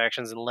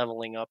microtransactions and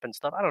leveling up and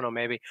stuff. I don't know,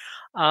 maybe.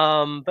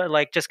 But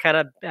like just kind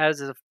of as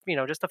a,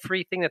 just a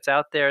free thing that's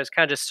out there, is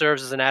kind of just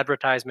serves as an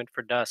advertisement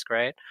for Dusk,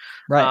 right?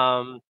 Right.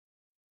 um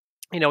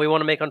we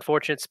want to make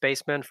Unfortunate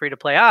Spacemen free to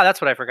play. Ah,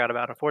 that's what I forgot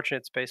about.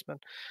 Unfortunate Spacemen,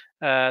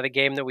 the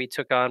game that we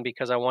took on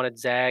because I wanted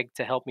Zag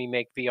to help me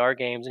make VR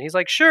games, and he's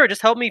like, "Sure,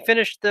 just help me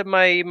finish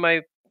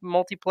my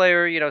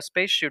multiplayer,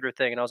 space shooter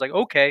thing." And I was like,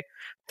 "Okay."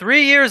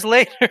 3 years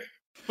later,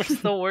 we're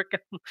still working.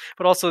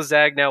 But also,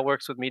 Zag now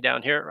works with me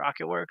down here at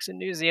Rocketwerkz in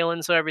New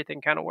Zealand, so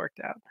everything kind of worked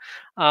out.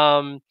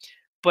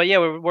 But yeah,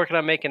 we're working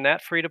on making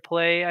that free to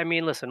play. I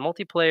mean, listen,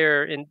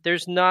 multiplayer and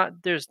there's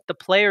the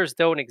players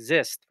don't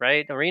exist,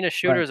 right? Arena Right.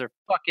 shooters are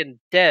fucking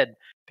dead.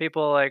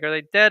 People are like, are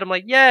they dead? I'm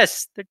like,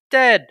 yes, they're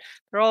dead.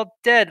 They're all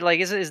dead.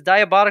 Like, is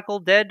Diabolical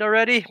dead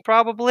already?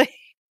 Probably.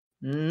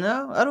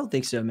 No, I don't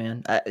think so,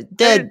 man. I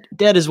mean,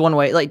 Dead is one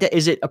way. Like,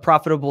 is it a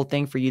profitable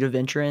thing for you to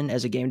venture in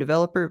as a game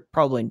developer?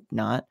 Probably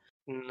not.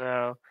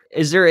 no.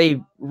 Is there a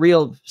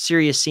real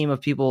serious seam of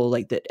people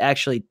like that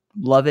actually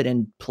love it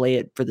and play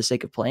it for the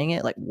sake of playing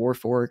it, like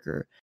Warfork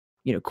or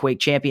Quake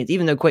Champions?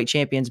 Even though Quake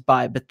Champions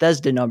by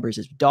Bethesda numbers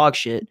is dog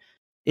shit,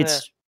 Yeah.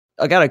 it's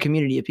I got a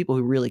community of people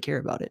who really care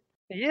about it.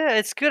 Yeah,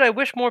 it's good. I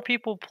wish more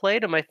people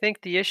played them. I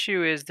think the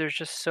issue is there's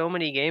just so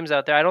many games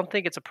out there. I don't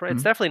think it's Mhm.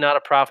 definitely not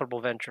a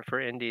profitable venture for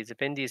indies.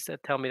 If indies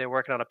tell me they're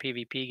working on a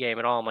PvP game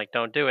at all, I'm like,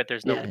 don't do it.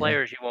 There's no Yeah, yeah.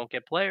 players. You won't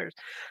get players.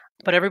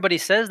 But everybody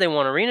says they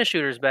want arena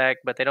shooters back,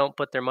 but they don't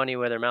put their money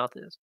where their mouth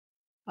is.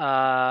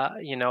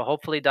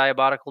 Hopefully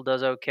Diabolical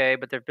does okay,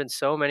 but there've been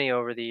so many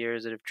over the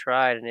years that have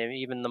tried, and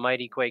even the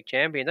mighty Quake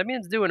Champions. I mean,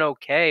 it's doing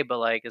okay, but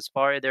like as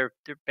far they're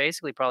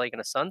basically probably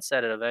going to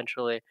sunset it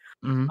eventually.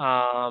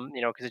 Mhm.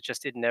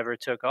 Because it never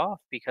took off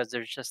because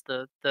there's just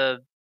the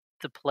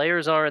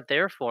players aren't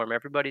there for them.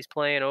 Everybody's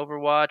playing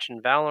Overwatch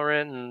and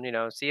Valorant,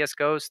 and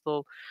CS:GO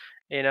still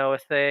a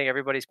thing.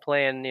 Everybody's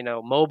playing,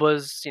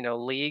 MOBAs,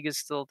 League is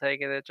still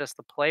taking it. Just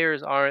the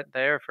players aren't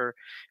there for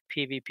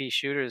PvP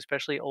shooters,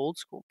 especially old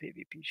school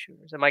PvP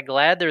shooters. Am I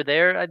glad they're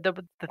there?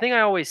 The thing I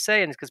always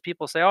say, and it's because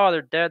people say, oh,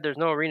 they're dead, there's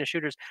no arena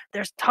shooters.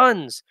 There's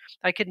tons.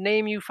 I could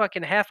name you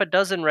fucking half a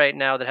dozen right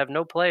now that have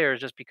no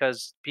players just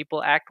because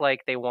people act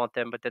like they want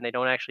them, but then they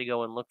don't actually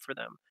go and look for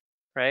them,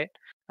 right?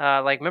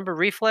 Like, remember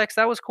Reflex?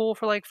 That was cool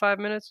for like 5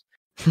 minutes.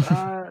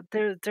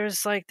 There's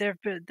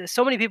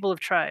so many people have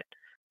tried.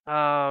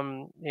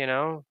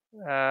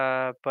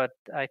 But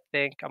I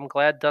think I'm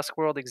glad Dusk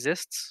World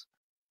exists.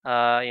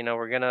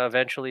 We're gonna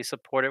eventually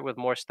support it with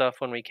more stuff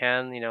when we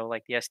can,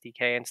 like the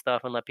SDK and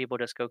stuff, and let people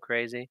just go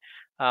crazy.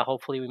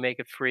 Hopefully, we make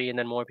it free, and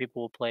then more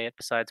people will play it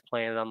besides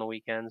playing it on the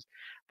weekends.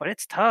 But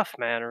it's tough,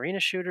 man. Arena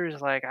shooters,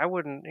 like I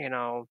wouldn't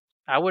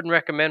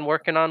recommend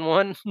working on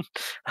one.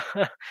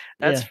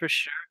 That's Yeah. for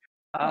sure.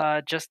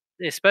 Uh, Just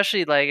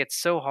especially like it's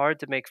so hard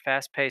to make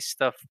fast-paced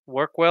stuff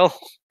work well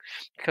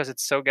because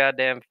it's so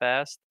goddamn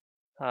fast.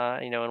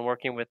 And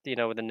working with the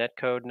net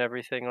code and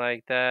everything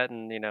like that,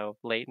 and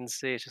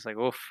latency. It's just like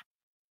oof.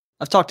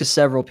 I've talked to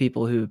several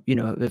people who,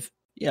 if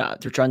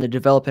they're trying to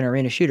develop an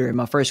arena shooter, and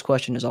my first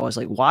question is always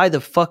like, "Why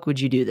the fuck would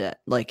you do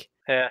that? Like,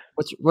 Yeah,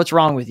 what's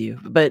wrong with you?"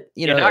 But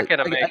you're not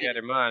gonna make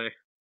any money.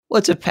 well,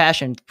 it's a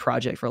passion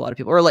project for a lot of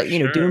people. Or For like,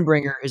 sure.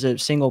 Doombringer is a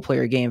single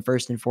player game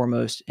first and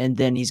foremost, and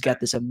then he's got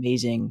this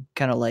amazing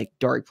kind of like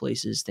Dark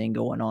Places thing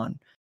going on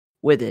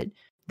with it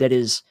that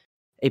is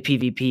a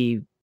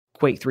PvP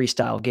Quake 3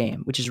 style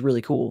game, which is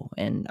really cool,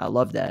 and I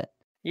love that.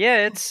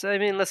 Yeah, I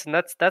mean, listen,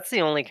 that's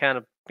the only kind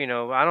of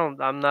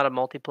I'm not a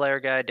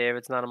multiplayer guy.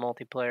 David's not a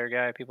multiplayer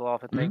guy. People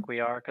often Mhm. think we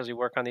are because we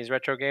work on these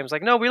retro games.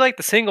 Like, no, we like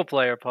the single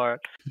player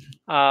part.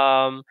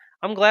 Um,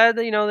 I'm glad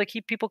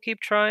that people keep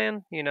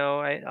trying.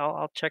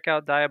 I'll check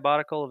out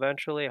Diabolical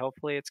eventually.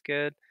 Hopefully, it's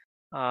good.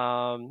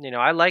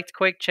 I liked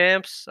Quake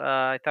Champs.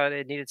 I thought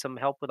it needed some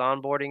help with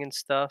onboarding and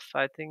stuff.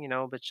 I think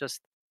but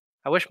just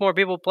I wish more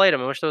people played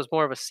them. I wish there was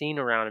more of a scene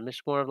around it.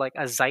 Just more of like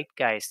a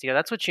zeitgeist.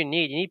 That's what you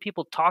need. You need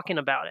people talking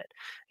about it.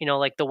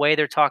 Like the way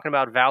they're talking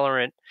about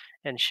Valorant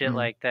and shit Mhm.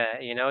 like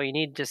that. You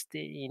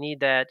need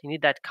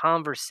that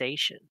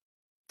conversation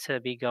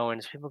to be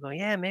going. So people go,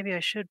 yeah, maybe I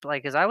should play.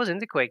 Because I was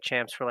into Quake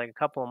Champs for like a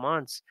couple of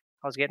months.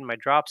 I was getting my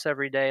drops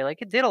every day.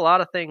 Like it did a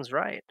lot of things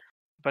right,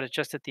 but it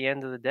just at the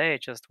end of the day,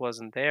 it just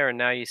wasn't there. And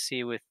now you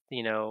see with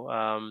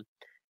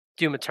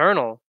Doom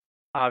Eternal,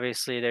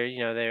 obviously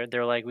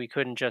they're like we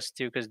couldn't just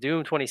do because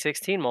Doom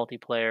 2016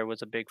 multiplayer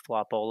was a big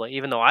flopola.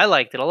 Even though I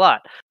liked it a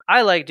lot,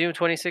 I like Doom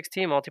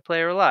 2016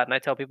 multiplayer a lot, and I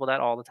tell people that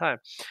all the time.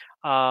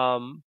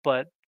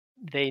 But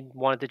they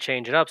wanted to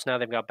change it up, so now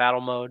they've got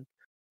battle mode.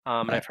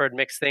 And Right. I've heard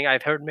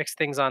mixed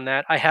things on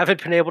that. I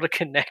haven't been able to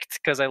connect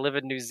because I live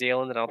in New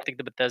Zealand, and I don't think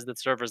the Bethesda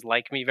servers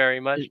like me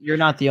very much. You're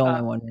not the Uh,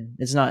 only one, man.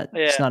 It's yeah,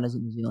 not a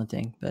New Zealand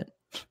thing, but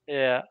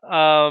yeah.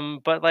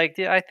 But like,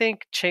 I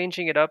think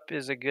changing it up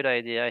is a good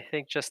idea. I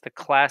think just the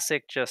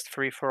classic, just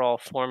free for all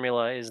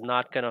formula is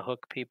not going to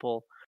hook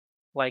people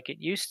like it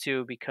used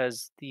to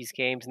because these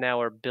games now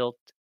are built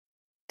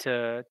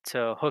to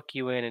hook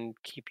you in and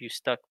keep you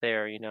stuck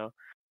there.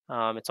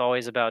 It's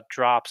always about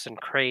drops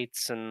and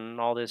crates and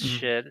all this mhm.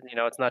 shit.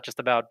 It's not just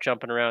about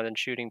jumping around and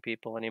shooting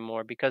people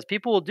anymore because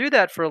people will do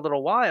that for a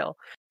little while.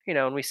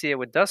 And we see it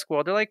with Dusk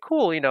World. They're like,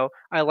 cool.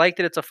 I like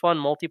that it's a fun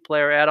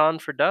multiplayer add-on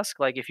for Dusk.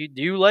 Like, if you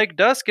do like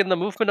Dusk and the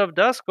movement of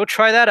Dusk, go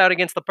try that out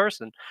against the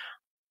person.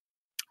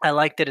 I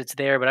like that it's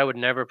there, but I would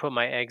never put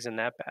my eggs in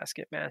that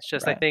basket, man. It's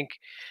just I Right. think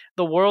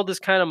the world has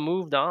kind of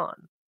moved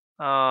on.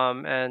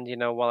 And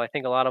while I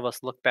think a lot of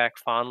us look back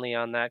fondly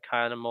on that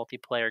kind of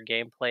multiplayer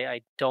gameplay,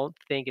 I don't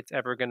think it's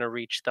ever going to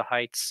reach the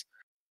heights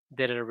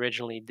that it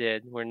originally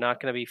did. We're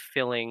not going to be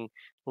filling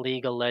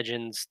League of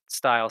Legends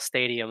style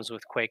stadiums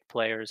with Quake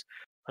players,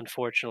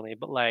 unfortunately.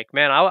 But like,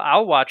 man,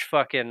 I'll watch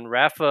fucking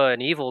Rafa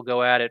and Evil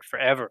go at it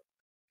forever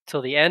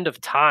till the end of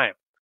time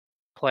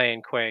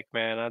playing Quake,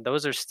 man.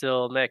 Those are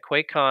still man,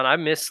 QuakeCon. I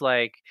miss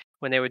like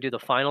when they would do the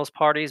finals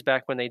parties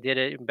back when they did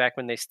it, back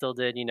when they still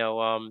did,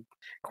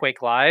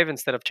 Quake Live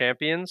instead of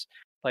Champions,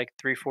 like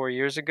 3-4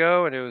 years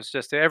ago, and it was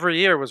just every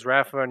year was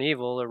Rafa and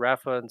Evil or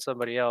Rafa and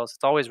somebody else.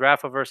 It's always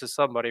Rafa versus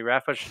somebody.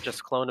 Rafa should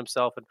just clone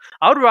himself, and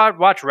I would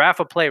watch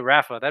Rafa play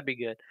Rafa. That'd be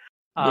good.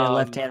 Yeah,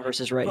 left Um, hand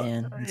versus right but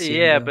hand. Let's see who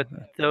yeah, go. but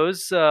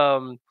those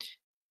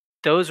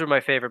those were my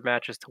favorite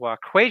matches to watch.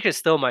 Quake is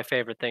still my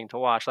favorite thing to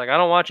watch. Like I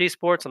don't watch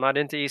esports. I'm not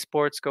into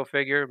esports. Go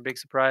figure. Big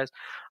surprise.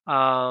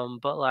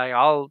 But like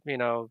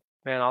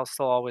man, I'll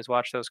still always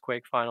watch those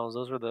Quake finals.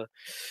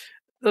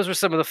 Those were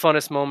some of the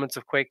funnest moments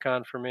of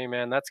QuakeCon for me,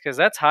 man. That's because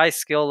that's high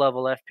skill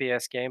level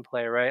FPS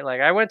gameplay, right?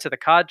 Like I went to the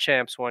COD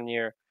champs one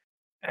year,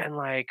 and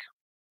like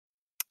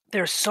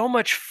there's so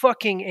much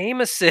fucking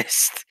aim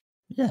assist.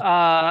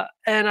 Yeah.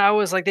 And I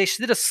was like, they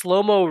did a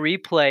slow mo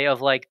replay of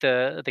like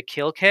the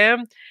kill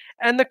cam,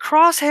 and the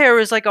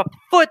crosshair is like a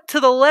foot to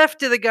the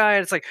left of the guy,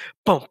 and it's like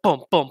bump,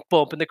 bump, bump,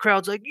 bump, and the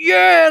crowd's like,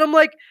 yeah, and I'm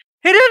like,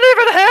 he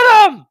didn't even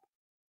hit him.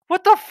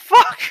 What the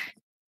fuck?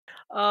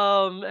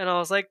 And I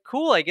was like,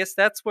 cool. I guess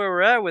that's where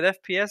we're at with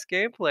FPS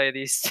gameplay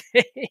these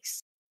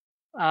days.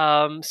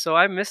 So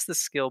I miss the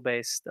skill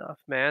based stuff,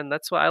 man.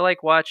 That's why I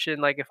like watching.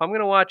 Like, if I'm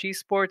gonna watch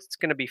esports, it's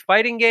gonna be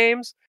fighting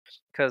games,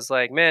 because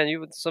like, man,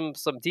 you some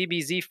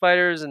DBZ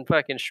fighters and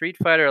fucking Street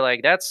Fighter,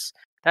 like that's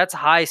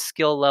high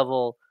skill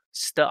level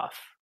stuff.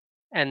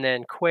 And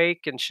then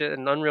Quake and shit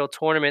and Unreal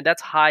Tournament,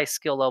 that's high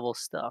skill level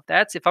stuff.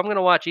 That's if I'm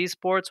gonna watch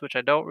esports, which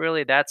I don't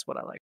really. That's what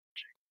I like.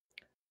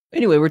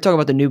 Anyway, we're talking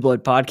about the New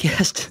Blood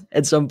podcast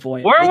at some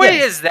point. Were But we?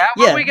 yeah, Is that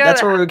what yeah, we got?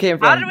 that's where we came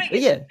How did from. we But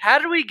get? yeah, How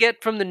did we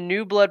get from the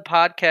New Blood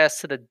podcast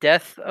to the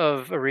death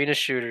of arena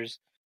shooters?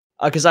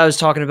 because I was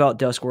talking about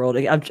Dusk World.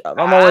 I'm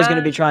always going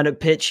to Ah, be trying to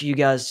pitch you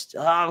guys.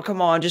 Oh, come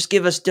on, just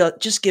give us,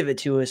 just give it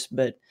to us.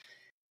 But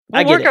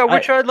I we'll get work it. out. We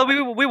try.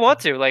 We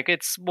want to. Like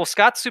it's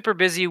Scott's super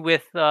busy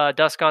with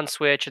Dusk on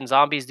Switch and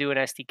Zombies doing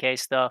SDK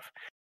stuff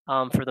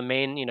for the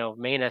main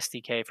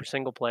SDK for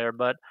single player.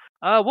 But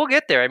we'll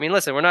get there. I mean,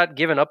 listen, we're not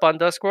giving up on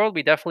Dusk World.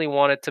 We definitely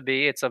want it to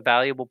be. It's a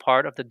valuable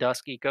part of the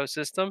Dusk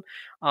ecosystem.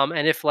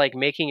 And if like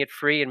making it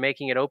free and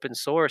making it open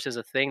source is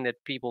a thing that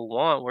people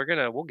want,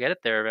 we'll get it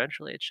there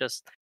eventually. It's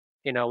just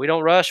we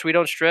don't rush, we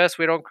don't stress,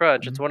 we don't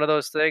crunch. It's Mhm. one of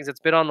those things. It's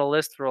been on the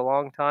list for a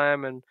long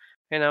time, and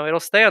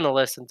it'll stay on the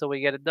list until we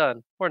get it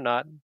done, or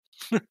not.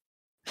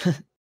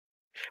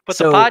 But the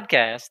So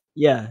podcast,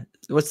 yeah,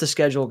 what's the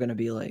schedule going to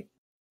be like?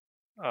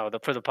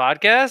 for the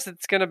podcast,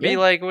 it's gonna be Yeah,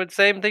 like the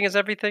same thing as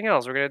everything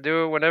else. We're gonna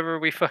do it whenever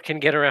we fucking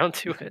get around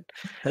to it.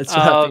 that's what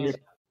I Um,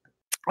 figured.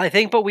 I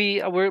think, but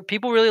we're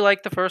people really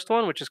like the first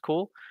one, which is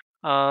cool.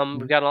 We've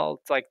Mhm. got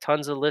all like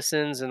tons of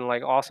listens and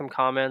like awesome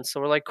comments,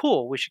 so we're like,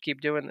 cool, we should keep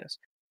doing this.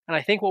 And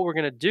I think what we're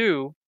gonna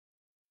do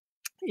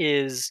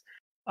is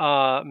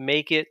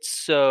make it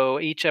so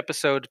each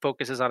episode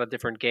focuses on a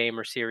different game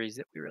or series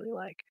that we really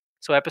like.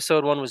 So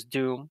episode 1 was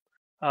Doom.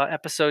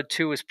 Episode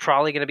 2 is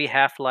probably going to be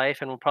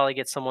Half-Life, and we'll probably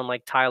get someone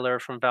like Tyler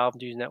from Valve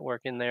News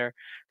Network in there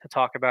to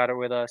talk about it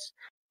with us.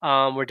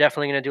 We're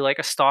definitely going to do like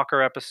a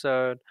Stalker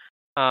episode.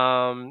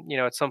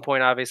 At some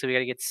point, obviously, we got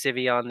to get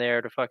Civi on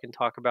there to fucking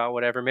talk about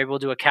whatever. Maybe we'll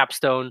do a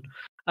capstone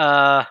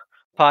uh,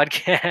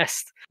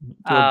 podcast. Do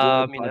a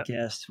blood Um, you know,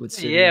 podcast with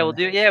Civi yeah, on we'll it.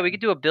 do. Yeah, we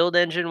could do a build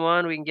engine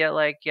one. We can get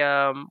like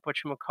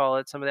call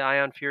it, some of the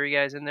Ion Fury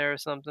guys in there or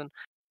something.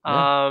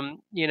 Yeah.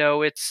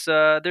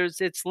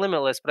 It's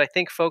limitless, but I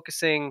think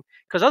focusing,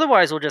 because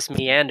otherwise we'll just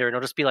meander and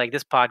it'll just be like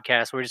this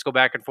podcast where we just go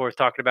back and forth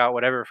talking about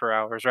whatever for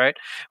hours, right?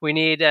 We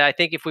need. I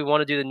think if we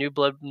want to do the New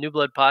Blood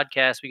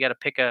podcast, we got to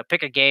pick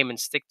a game and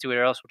stick to it,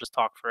 or else we'll just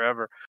talk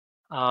forever.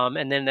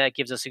 And then that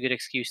gives us a good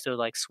excuse to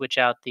like switch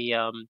out the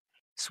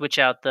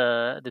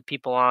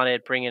people on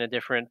it, bring in a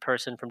different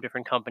person from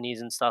different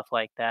companies and stuff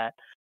like that.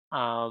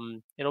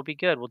 It'll be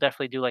good. We'll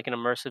definitely do like an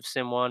immersive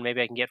sim one.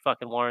 Maybe I can get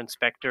fucking Warren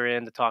Spector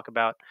in to talk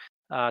about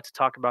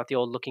the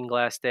old Looking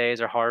Glass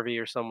days, or Harvey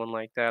or someone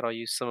like that. I'll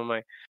use some of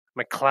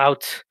my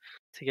clout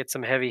to get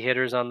some heavy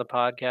hitters on the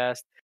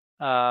podcast.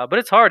 But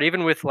it's hard,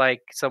 even with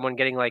like someone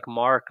getting like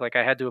Mark. Like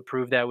I had to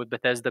approve that with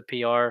Bethesda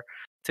PR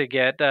to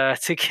get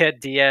to get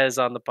Diaz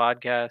on the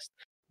podcast,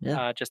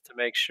 Yeah. just to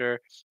make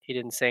sure he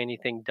didn't say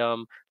anything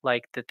dumb,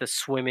 like that the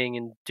swimming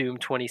in Doom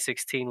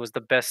 2016 was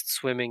the best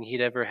swimming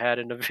he'd ever had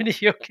in a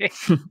video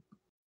game.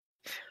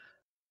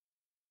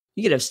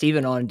 You could have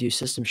Steven on and do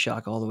System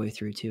Shock all the way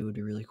through too. It would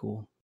be really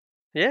cool.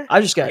 Yeah, for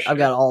I've sure.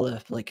 got all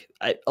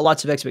the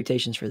lots of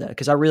expectations for that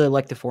because I really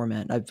like the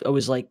format. I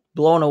was like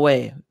blown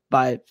away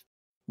by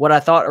what I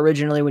thought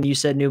originally when you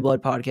said New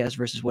Blood podcast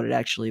versus what it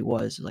actually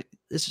was. Like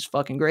this is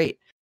fucking great.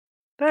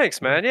 Thanks,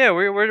 Yeah. man. Yeah,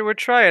 we're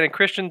trying, and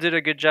Christian did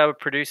a good job of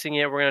producing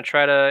it. We're gonna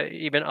try to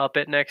even up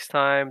it next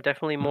time.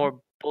 Definitely Mhm.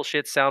 more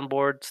bullshit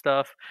soundboard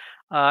stuff,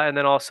 and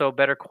then also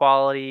better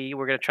quality.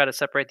 We're gonna try to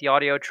separate the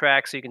audio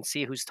tracks so you can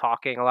see who's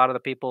talking. A lot of the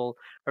people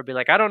are be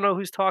like, I don't know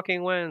who's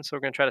talking when, so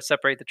we're gonna try to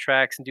separate the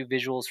tracks and do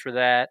visuals for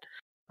that.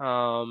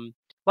 A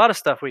lot of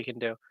stuff we can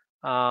do.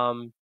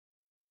 And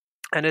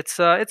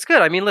it's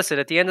good. I mean, listen,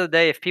 at the end of the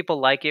day, if people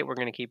like it, we're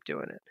gonna keep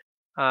doing it.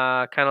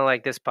 Kind of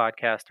like this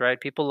podcast, right?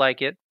 People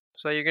like it,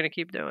 so you're gonna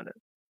keep doing it.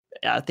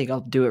 Yeah, I think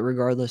I'll do it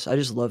regardless. I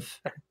just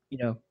love, you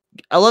know,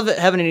 I love it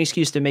having an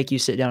excuse to make you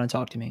sit down and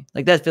talk to me.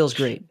 Like, that feels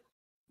great.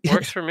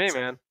 Works for me,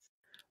 man. I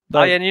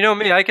But and you know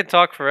me, I can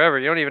talk forever.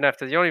 You don't even have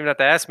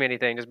to ask me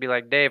anything. Just be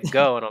like, "Dave,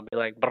 go," and I'll be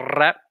like,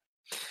 "Brrrap."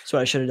 that's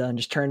what I should have done,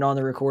 just turned on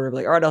the recorder, be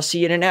like, "Alright, I'll see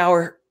you in an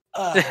hour."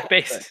 But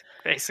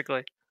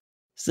Basically.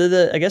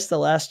 so I guess the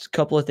last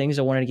couple of things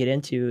I wanted to get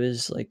into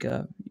is, like,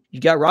 you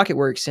got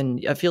Rocketwerkz,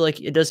 and I feel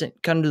like it doesn't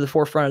come to the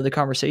forefront of the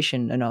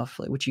conversation enough,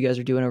 like, what you guys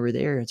are doing over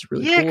there. It's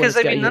really Yeah, cool, and because it's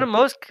I got mean, you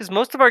because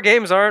most of our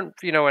games aren't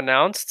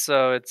announced,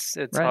 so it's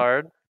right.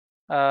 hard.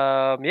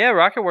 Yeah,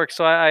 Rocketwerkz.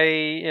 So I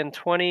in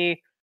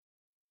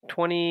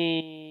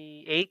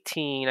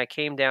 2018, I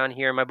came down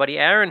here. My buddy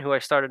Aaron, who I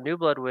started New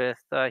Blood with,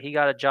 he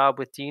got a job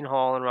with Dean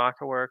Hall and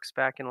Rocketwerkz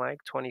back in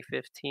like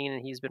 2015,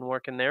 and he's been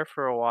working there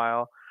for a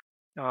while.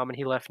 And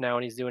he left now,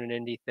 and he's doing an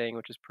indie thing,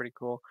 which is pretty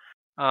cool.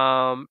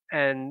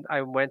 And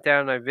I went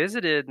down and I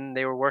visited, and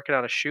they were working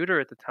on a shooter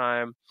at the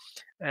time,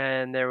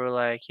 and they were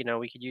like,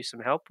 we could use some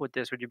help with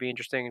this. Would you be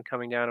interested in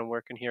coming down and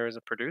working here as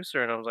a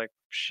producer? And I was like,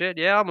 shit,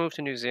 yeah, I'll move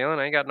to New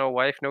Zealand. I ain't got no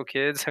wife, no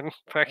kids. I'm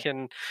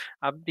fucking,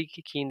 I'd be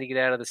keen to get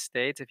out of the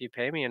States. If you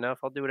pay me enough,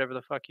 I'll do whatever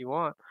the fuck you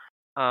want.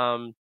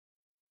 Um,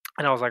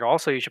 and I was like,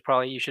 also,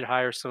 you should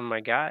hire some of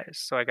my guys.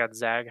 So I got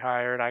Zag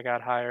hired. I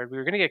got hired. We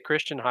were going to get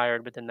Christian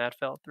hired, but then that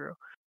fell through.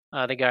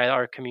 The guy,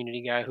 our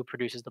community guy who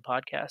produces the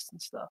podcast and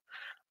stuff.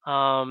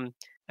 Um,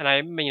 and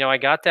I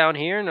got down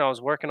here and I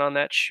was working on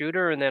that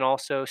shooter, and then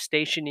also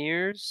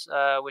Stationeers,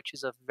 which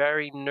is a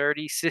very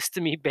nerdy,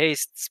 systemy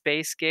based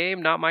space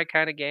game. Not my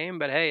kind of game,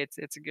 but hey,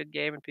 it's a good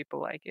game and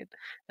people like it.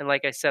 And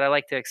like I said, I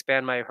like to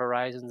expand my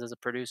horizons as a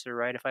producer.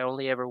 Right? If I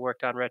only ever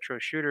worked on retro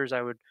shooters,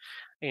 I would,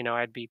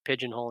 I'd be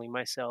pigeonholing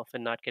myself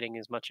and not getting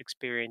as much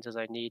experience as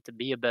I need to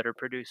be a better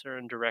producer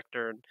and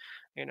director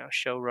and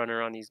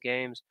showrunner on these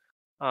games.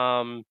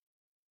 Um,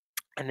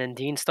 and then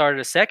Dean started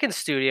a second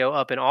studio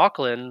up in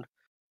Auckland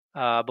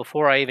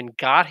before I even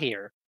got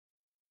here.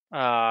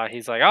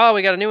 He's like, "Oh,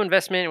 we got a new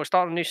investment. We're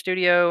starting a new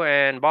studio,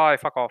 and bye,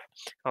 fuck off."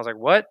 I was like,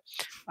 "What?"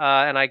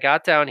 And I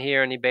got down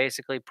here, and he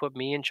basically put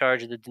me in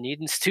charge of the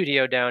Dunedin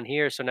studio down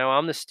here. So now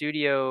I'm the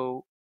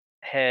studio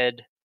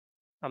head.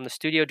 I'm the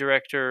studio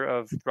director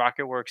of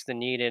Rocketwerkz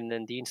Dunedin,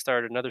 and Dean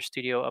started another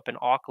studio up in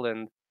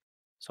Auckland.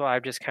 So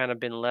I've just kind of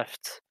been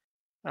left.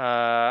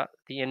 The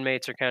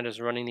inmates are kind of just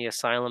running the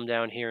asylum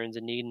down here in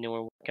Dunedin, and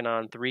we're working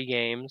on 3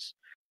 games.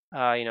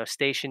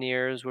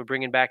 Stationeers. We're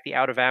bringing back the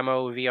out of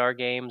ammo VR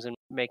games and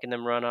making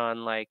them run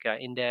on like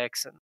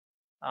Index and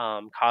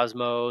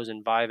Cosmos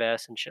and Vive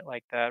S and shit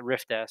like that,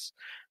 Rift S.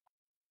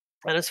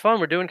 And it's fun.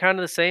 We're doing kind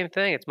of the same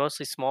thing. It's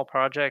mostly small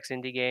projects,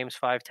 indie games,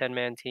 5-10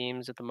 man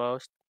teams at the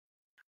most.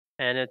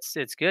 And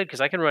it's good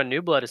because I can run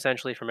New Blood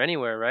essentially from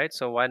anywhere, right?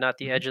 So why not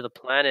the Mhm. edge of the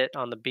planet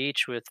on the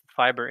beach with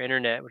fiber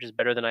internet, which is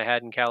better than I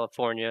had in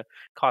California.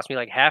 Cost me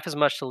like half as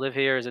much to live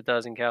here as it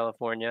does in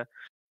California.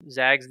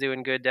 Zag's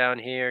doing good down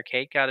here.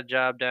 Kate got a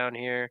job down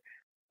here.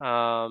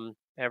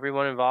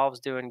 Everyone involved's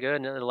doing good,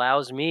 and it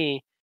allows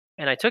me.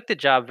 And I took the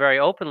job very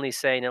openly,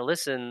 saying that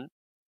listen,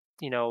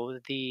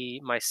 the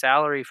my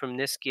salary from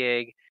this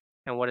gig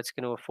and what it's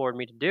going to afford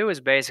me to do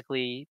is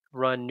basically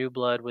run New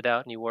Blood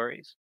without any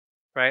worries,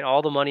 right?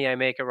 All the money I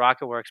make at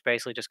Rocketwerkz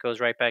basically just goes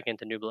right back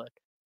into New Blood,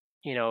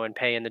 and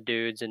paying the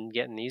dudes and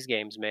getting these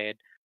games made.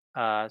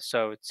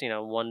 So it's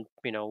one.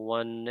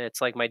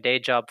 It's like my day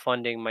job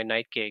funding my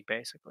night gig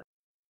basically.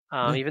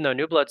 Yeah. Even though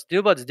New Blood's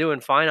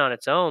doing fine on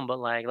its own, but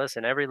like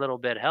listen, every little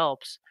bit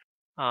helps.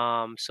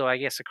 So I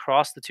guess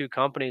across the two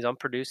companies, I'm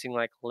producing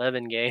like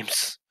 11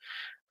 games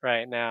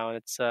right now.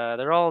 It's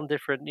they're all in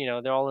different,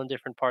 they're all in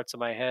different parts of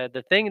my head.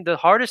 The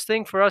hardest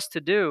thing for us to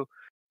do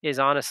is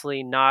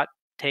honestly not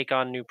take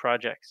on new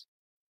projects.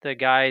 The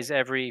guys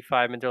every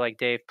 5 minutes they're like,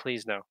 Dave,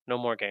 please no, no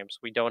more games.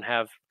 We don't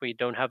have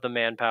the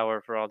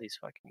manpower for all these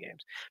fucking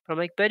games. But I'm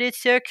like, but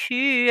it's so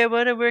cool. I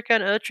want to work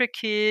on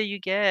ULTRAKILL. You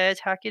guys,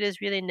 Hackett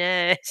is really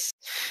nice.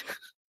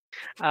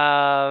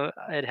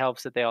 It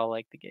helps that they all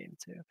like the game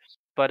too.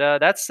 But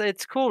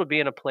it's cool to be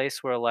in a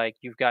place where like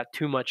you've got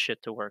too much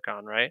shit to work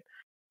on, right?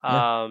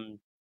 Yeah. Um,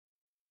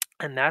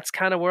 and that's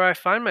kind of where I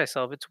find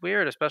myself. It's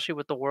weird, especially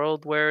with the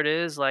world where it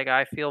is. Like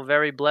I feel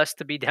very blessed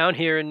to be down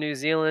here in New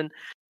Zealand,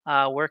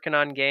 working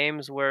on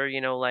games where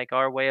like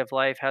our way of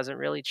life hasn't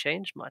really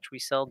changed much. We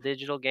sell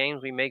digital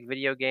games, we make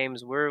video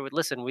games.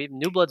 We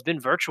New Blood's been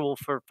virtual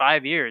for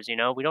 5 years.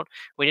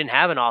 We didn't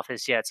have an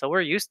office yet, so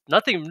we're used.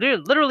 Nothing,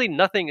 literally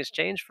nothing has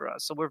changed for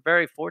us. So we're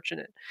very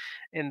fortunate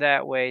in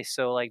that way.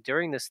 So like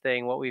during this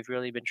thing, what we've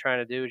really been trying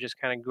to do is just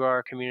kind of grow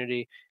our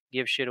community,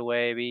 give shit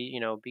away,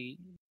 be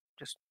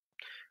just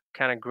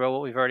kind of grow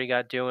what we've already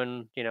got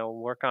doing. You know,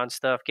 work on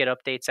stuff, get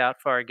updates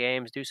out for our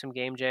games, do some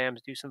game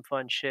jams, do some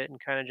fun shit, and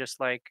kind of just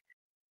like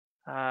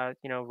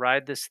you know,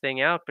 ride this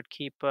thing out, but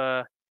keep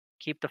the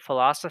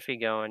philosophy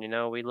going. You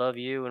know, we love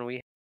you, and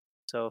we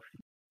so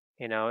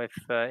you know, if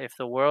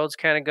the world's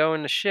kind of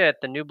going to shit,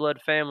 the New Blood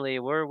family,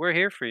 we're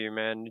here for you,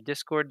 man.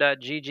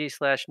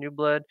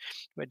 Discord.gg/newblood.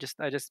 I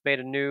just made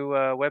a new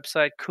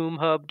website,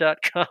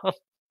 coomhub.com.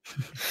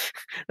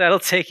 That'll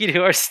take you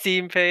to our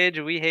Steam page.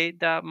 We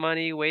hate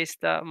 .money,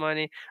 waste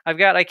 .money. I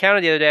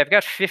counted the other day. I've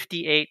got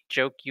 58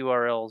 joke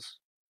URLs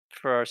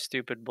for our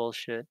stupid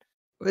bullshit.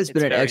 It's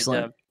been It's an very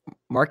excellent dumb.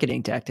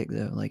 marketing tactic,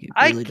 though. Like, it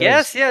I really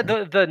guess, does. yeah,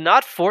 Like, the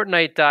not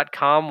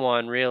Fortnite.com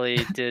one really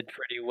did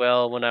pretty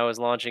well when I was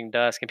launching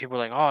Dusk, and people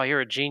were like, "Oh, you're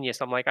a genius."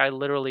 I'm like, I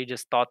literally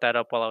just thought that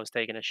up while I was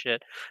taking a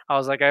shit. I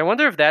was like, I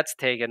wonder if that's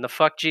taken. The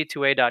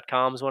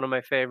fuckg2a.com is one of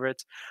my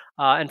favorites.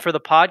 And for the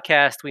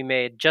podcast we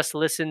made, just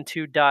listen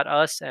to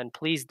 .us and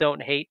please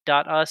don't hate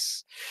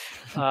 .us.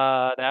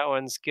 That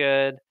one's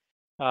good.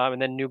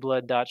 And then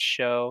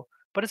newblood.show.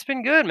 But it's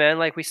been good, man.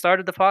 Like we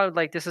started the pod,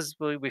 like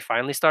we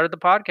finally started the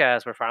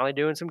podcast. We're finally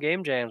doing some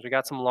game jams. We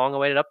got some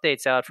long-awaited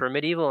updates out for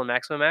Medieval and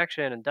Maximum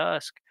Action and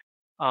Dusk.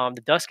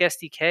 The Dusk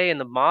SDK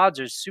and the mods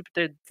are super.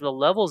 The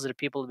levels that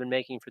people have been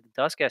making for the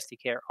Dusk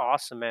SDK are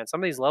awesome, man. Some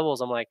of these levels,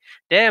 I'm like,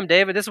 damn,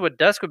 David, this is what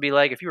Dusk would be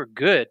like if you were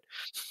good.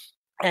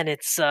 And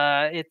it's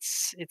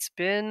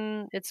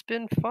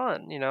been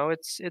fun. You know,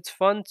 it's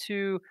fun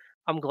to.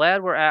 I'm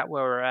glad we're at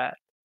where we're at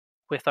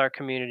with our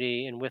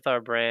community and with our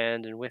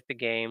brand and with the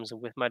games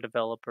and with my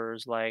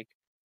developers. Like,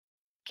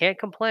 can't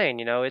complain.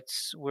 You know,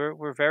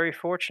 we're very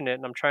fortunate,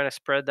 and I'm trying to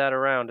spread that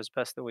around as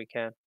best that we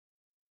can.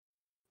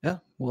 yeah.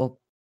 Well,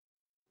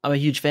 I'm a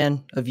huge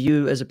fan of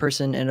you as a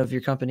person and of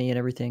your company and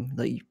everything.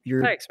 Like,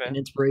 you're Thanks, man. an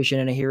inspiration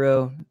and a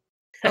hero.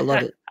 I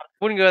love it.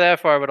 Wouldn't go that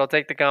far, but I'll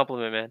take the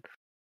compliment, man.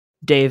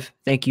 Dave,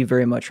 thank you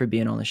very much for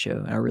being on the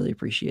show. I really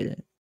appreciate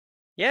it.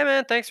 Yeah,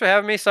 man. Thanks for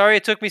having me. Sorry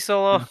it took me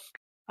so long.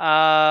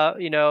 Yeah.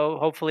 You know,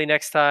 hopefully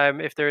next time,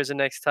 if there is a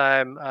next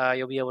time,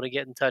 you'll be able to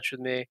get in touch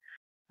with me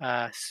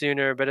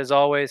sooner. But as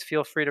always,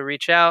 feel free to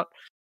reach out,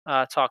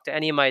 talk to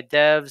any of my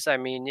devs. I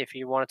mean, if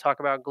you want to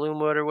talk about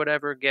Gloomwood or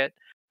whatever, get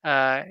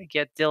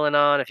Dylan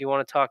on. If you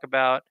want to talk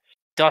about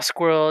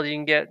Duskworld, you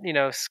can get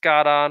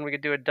Scott on. We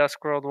could do a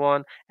Duskworld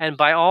one, and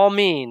by all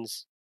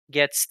means,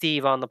 get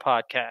Steve on the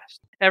podcast.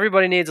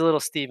 Everybody needs a little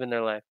Steve in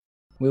their life.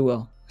 We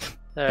will. All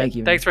right. Thank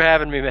you, man. Thanks for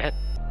having me, man.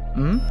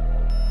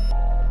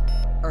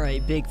 All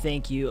right, big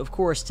thank you, of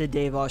course, to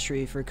Dave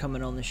Oshry for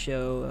coming on the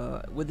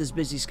show with his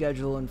busy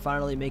schedule and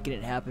finally making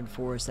it happen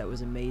for us. That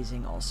was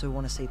amazing. Also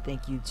want to say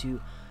thank you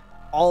to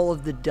all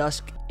of the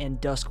Dusk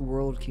and Dusk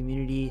World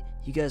community.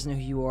 You guys know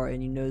who you are,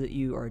 and you know that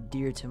you are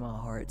dear to my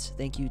heart.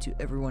 Thank you to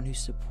everyone who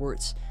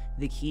supports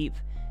The Keep.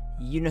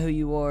 You know who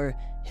you are.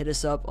 Hit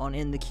us up on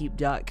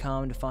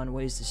inthekeep.com to find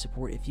ways to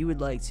support if you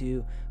would like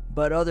to.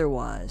 But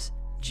otherwise,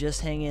 just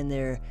hang in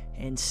there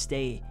and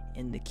stay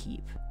in The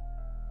Keep.